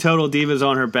 carrying Total Divas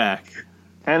on her back.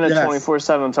 And the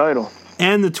 24/7 title.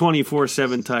 And the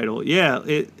 24/7 title.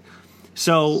 Yeah.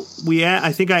 So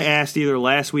I think I asked either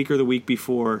last week or the week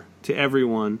before to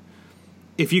everyone,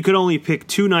 if you could only pick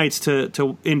 2 nights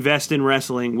to invest in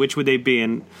wrestling, which would they be?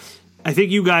 And I think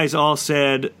you guys all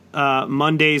said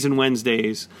Mondays and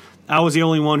Wednesdays. I was the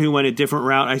only one who went a different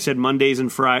route. I said Wednesdays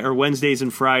and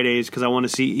Fridays because I want to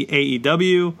see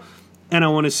AEW and I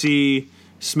want to see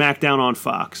SmackDown on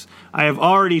Fox. I have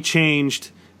already changed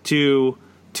to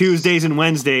Tuesdays and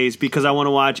Wednesdays because I want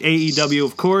to watch AEW,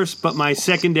 of course, but my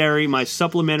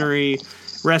supplementary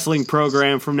wrestling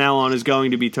program from now on is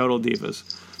going to be Total Divas.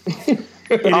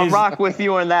 I'll rock with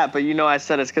you on that, but I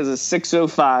said it's because it's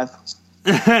 6:05.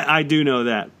 I do know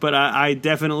that, but I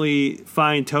definitely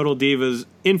find Total Divas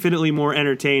infinitely more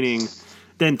entertaining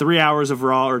than 3 hours of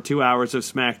Raw or 2 hours of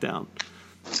SmackDown.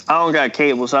 I don't got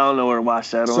cable, so I don't know where to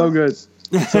watch that on. So good.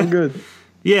 So good.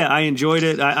 Yeah, I enjoyed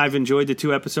it. I've enjoyed the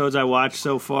 2 episodes I watched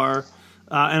so far,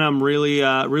 and I'm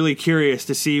really curious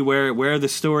to see where the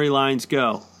storylines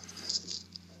go.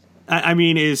 I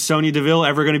mean, is Sonya Deville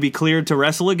ever going to be cleared to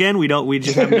wrestle again? We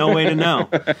just have no way to know.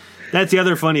 That's the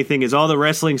other funny thing is all the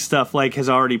wrestling stuff has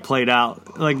already played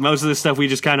out. Like most of the stuff we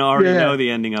just kind of already know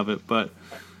the ending of it. But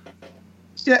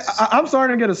yeah, I'm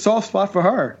starting to get a soft spot for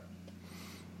her.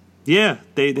 Yeah,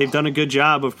 they've done a good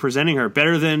job of presenting her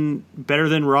better than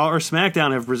Raw or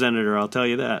SmackDown have presented her. I'll tell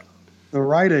you that. The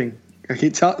writing,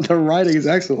 the writing is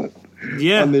excellent.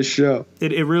 Yeah, on this show,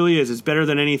 it really is. It's better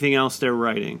than anything else they're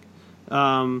writing.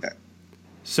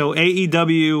 So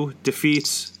AEW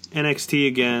defeats NXT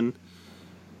again.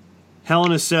 Hell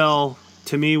in a Cell,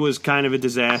 to me, was kind of a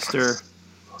disaster.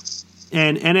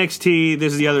 And NXT,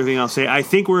 this is the other thing I'll say. I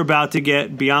think we're about to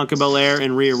get Bianca Belair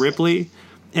and Rhea Ripley,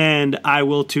 and I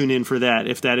will tune in for that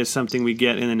if that is something we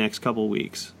get in the next couple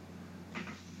weeks.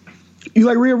 You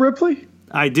like Rhea Ripley?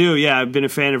 I do, yeah. I've been a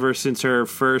fan of her since her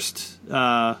first...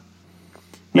 I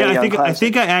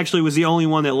think I actually was the only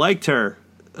one that liked her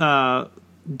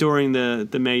during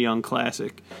the Mae Young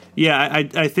Classic. Yeah,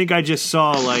 I think I just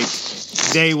saw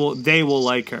they will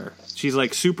like her. She's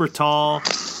super tall.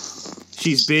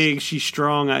 She's big. She's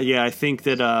strong. I think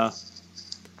that.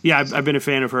 I've been a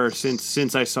fan of her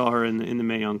since I saw her in the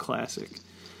Mae Young Classic.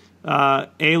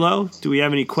 Alo, do we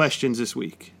have any questions this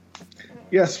week?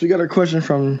 Yes, we got a question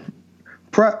from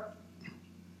Prep.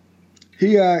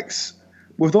 He asks,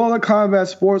 with all the combat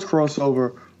sports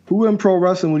crossover, who in pro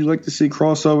wrestling would you like to see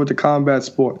crossover to combat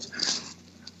sports?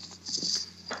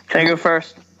 Can I go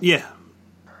first? Yeah.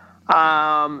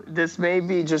 This may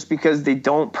be just because they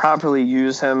don't properly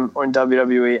use him on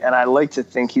WWE, and I like to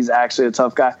think he's actually a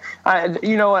tough guy.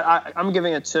 You know what? I'm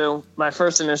giving it 2. My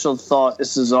first initial thought is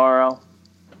Cesaro.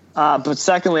 But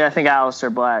secondly, I think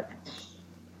Aleister Black.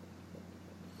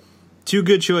 2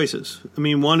 good choices. I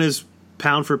mean, one is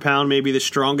pound for pound, maybe the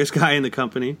strongest guy in the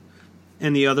company,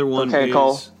 and the other one is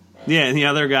Cole. Yeah, and the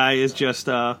other guy is just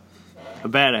a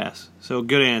badass. So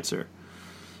good answer.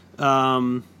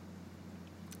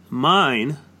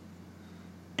 Mine,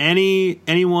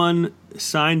 anyone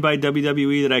signed by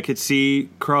WWE that I could see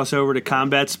cross over to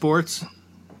combat sports.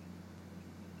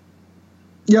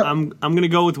 Yep. I'm going to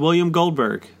go with William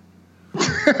Goldberg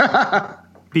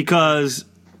because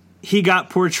he got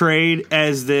portrayed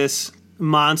as this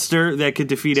monster that could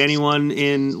defeat anyone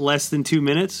in less than 2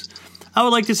 minutes. I would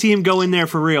like to see him go in there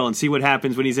for real and see what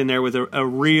happens when he's in there with a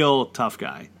real tough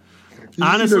guy.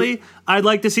 Honestly, I'd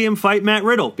like to see him fight Matt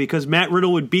Riddle because Matt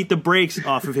Riddle would beat the brakes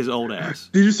off of his old ass.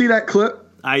 Did you see that clip?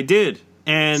 I did.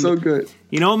 And so good.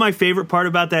 You know what my favorite part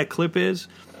about that clip is?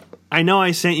 I know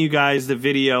I sent you guys the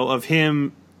video of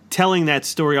him telling that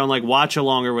story on Watch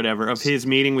Along or whatever of his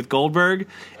meeting with Goldberg,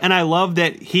 and I love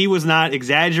that he was not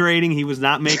exaggerating, he was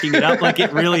not making it up,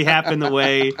 it really happened the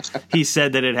way he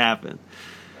said that it happened.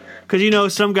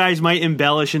 Because, some guys might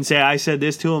embellish and say, I said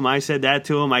this to him, I said that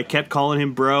to him, I kept calling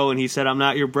him bro, and he said, I'm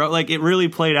not your bro. It really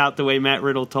played out the way Matt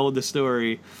Riddle told the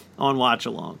story on Watch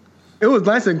Along. It was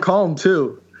nice and calm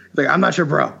too. Like, I'm not your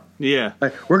bro. Yeah.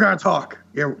 Like, we're gonna talk.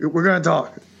 Yeah, we're gonna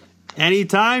talk.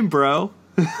 Anytime, bro.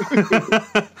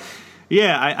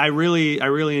 Yeah, I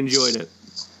really enjoyed it.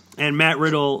 And Matt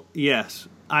Riddle, yes,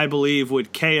 I believe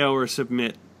would KO or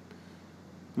submit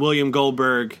William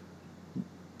Goldberg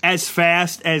as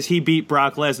fast as he beat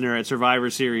Brock Lesnar at Survivor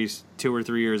Series 2 or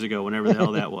 3 years ago, whenever the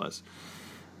hell that was.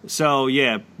 So,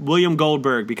 yeah, William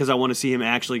Goldberg, because I want to see him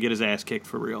actually get his ass kicked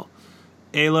for real.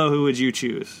 Alo, who would you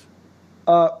choose?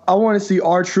 I want to see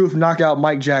R-Truth knock out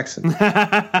Mike Jackson. That's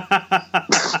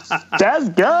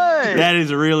good. That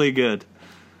is really good.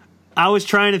 I was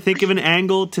trying to think of an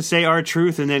angle to say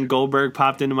R-Truth, and then Goldberg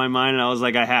popped into my mind, and I was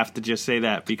like, I have to just say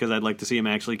that because I'd like to see him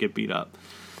actually get beat up.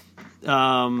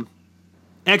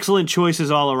 Excellent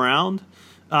choices all around.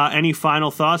 Any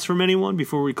final thoughts from anyone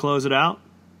before we close it out?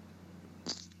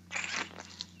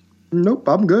 Nope,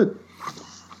 I'm good.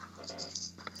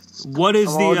 What is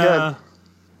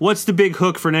what's the big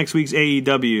hook for next week's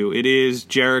AEW? It is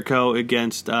Jericho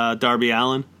against Darby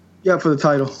Allin. Yeah, for the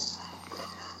title.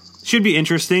 Should be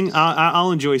interesting.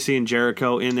 I'll enjoy seeing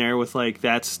Jericho in there with like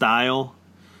that style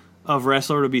of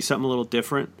wrestler. It'll be something a little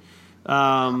different.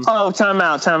 Time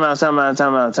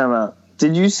out.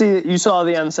 Did you see? You saw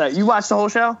the unset. You watched the whole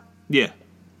show? Yeah.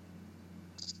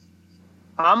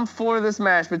 I'm for this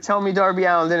match, but tell me Darby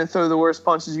Allin didn't throw the worst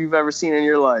punches you've ever seen in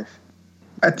your life.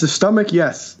 At the stomach,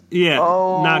 yes. Yeah,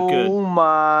 not good. Oh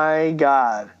my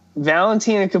God.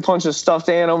 Valentina could punch a stuffed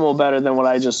animal better than what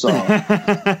I just saw.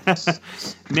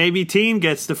 Maybe Team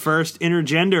gets the first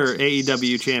intergender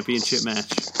AEW championship match.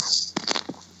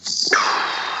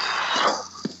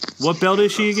 What belt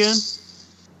is she again?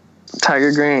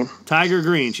 Tiger Green. Tiger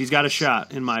Green. She's got a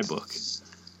shot in my book.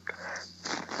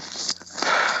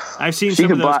 I've seen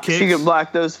some of those kicks. She could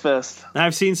block those fists.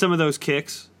 I've seen some of those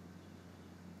kicks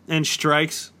and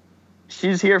strikes.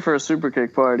 She's here for a super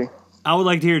kick party. I would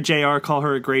like to hear JR call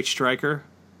her a great striker.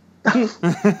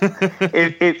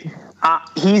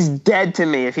 He's dead to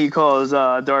me if he calls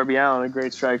Darby Allin a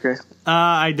great striker.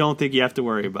 I don't think you have to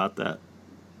worry about that.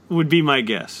 Would be my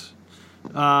guess.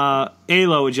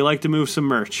 Alo, would you like to move some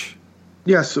merch?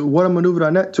 Yes,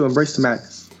 whatamaneuver.net to embrace the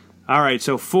madness. All right,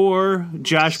 so for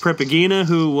Josh Prepagina,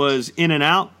 who was in and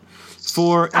out,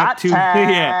 for Hot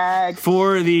tag.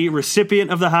 For the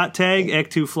recipient of the hot tag,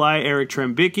 Ek2 Fly, Eric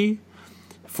Trembicki.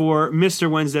 For Mr.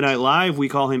 Wednesday Night Live, we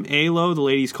call him Alo. The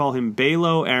ladies call him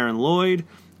Balo, Aaron Lloyd.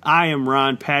 I am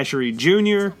Ron Pashery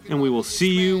Jr., and we will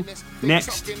see you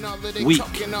next week.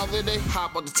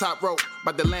 Hop on the top rope,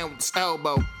 by the land with this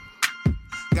elbow.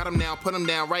 Got him now, put him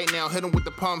down right now, hit him with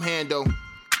the palm handle.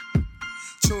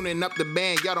 Tuning up the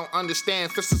band, y'all don't understand.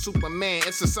 Fist of Superman,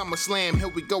 it's a summer slam. Here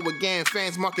we go again.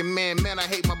 Fans marking man, I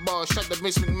hate my balls. Shut the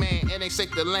Vince McMahon, it ain't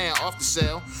safe to land off the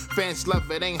cell. Fans love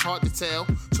it, ain't hard to tell.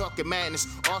 Talking madness,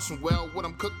 awesome. Well, what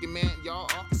I'm cooking, man, y'all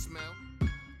all can smell.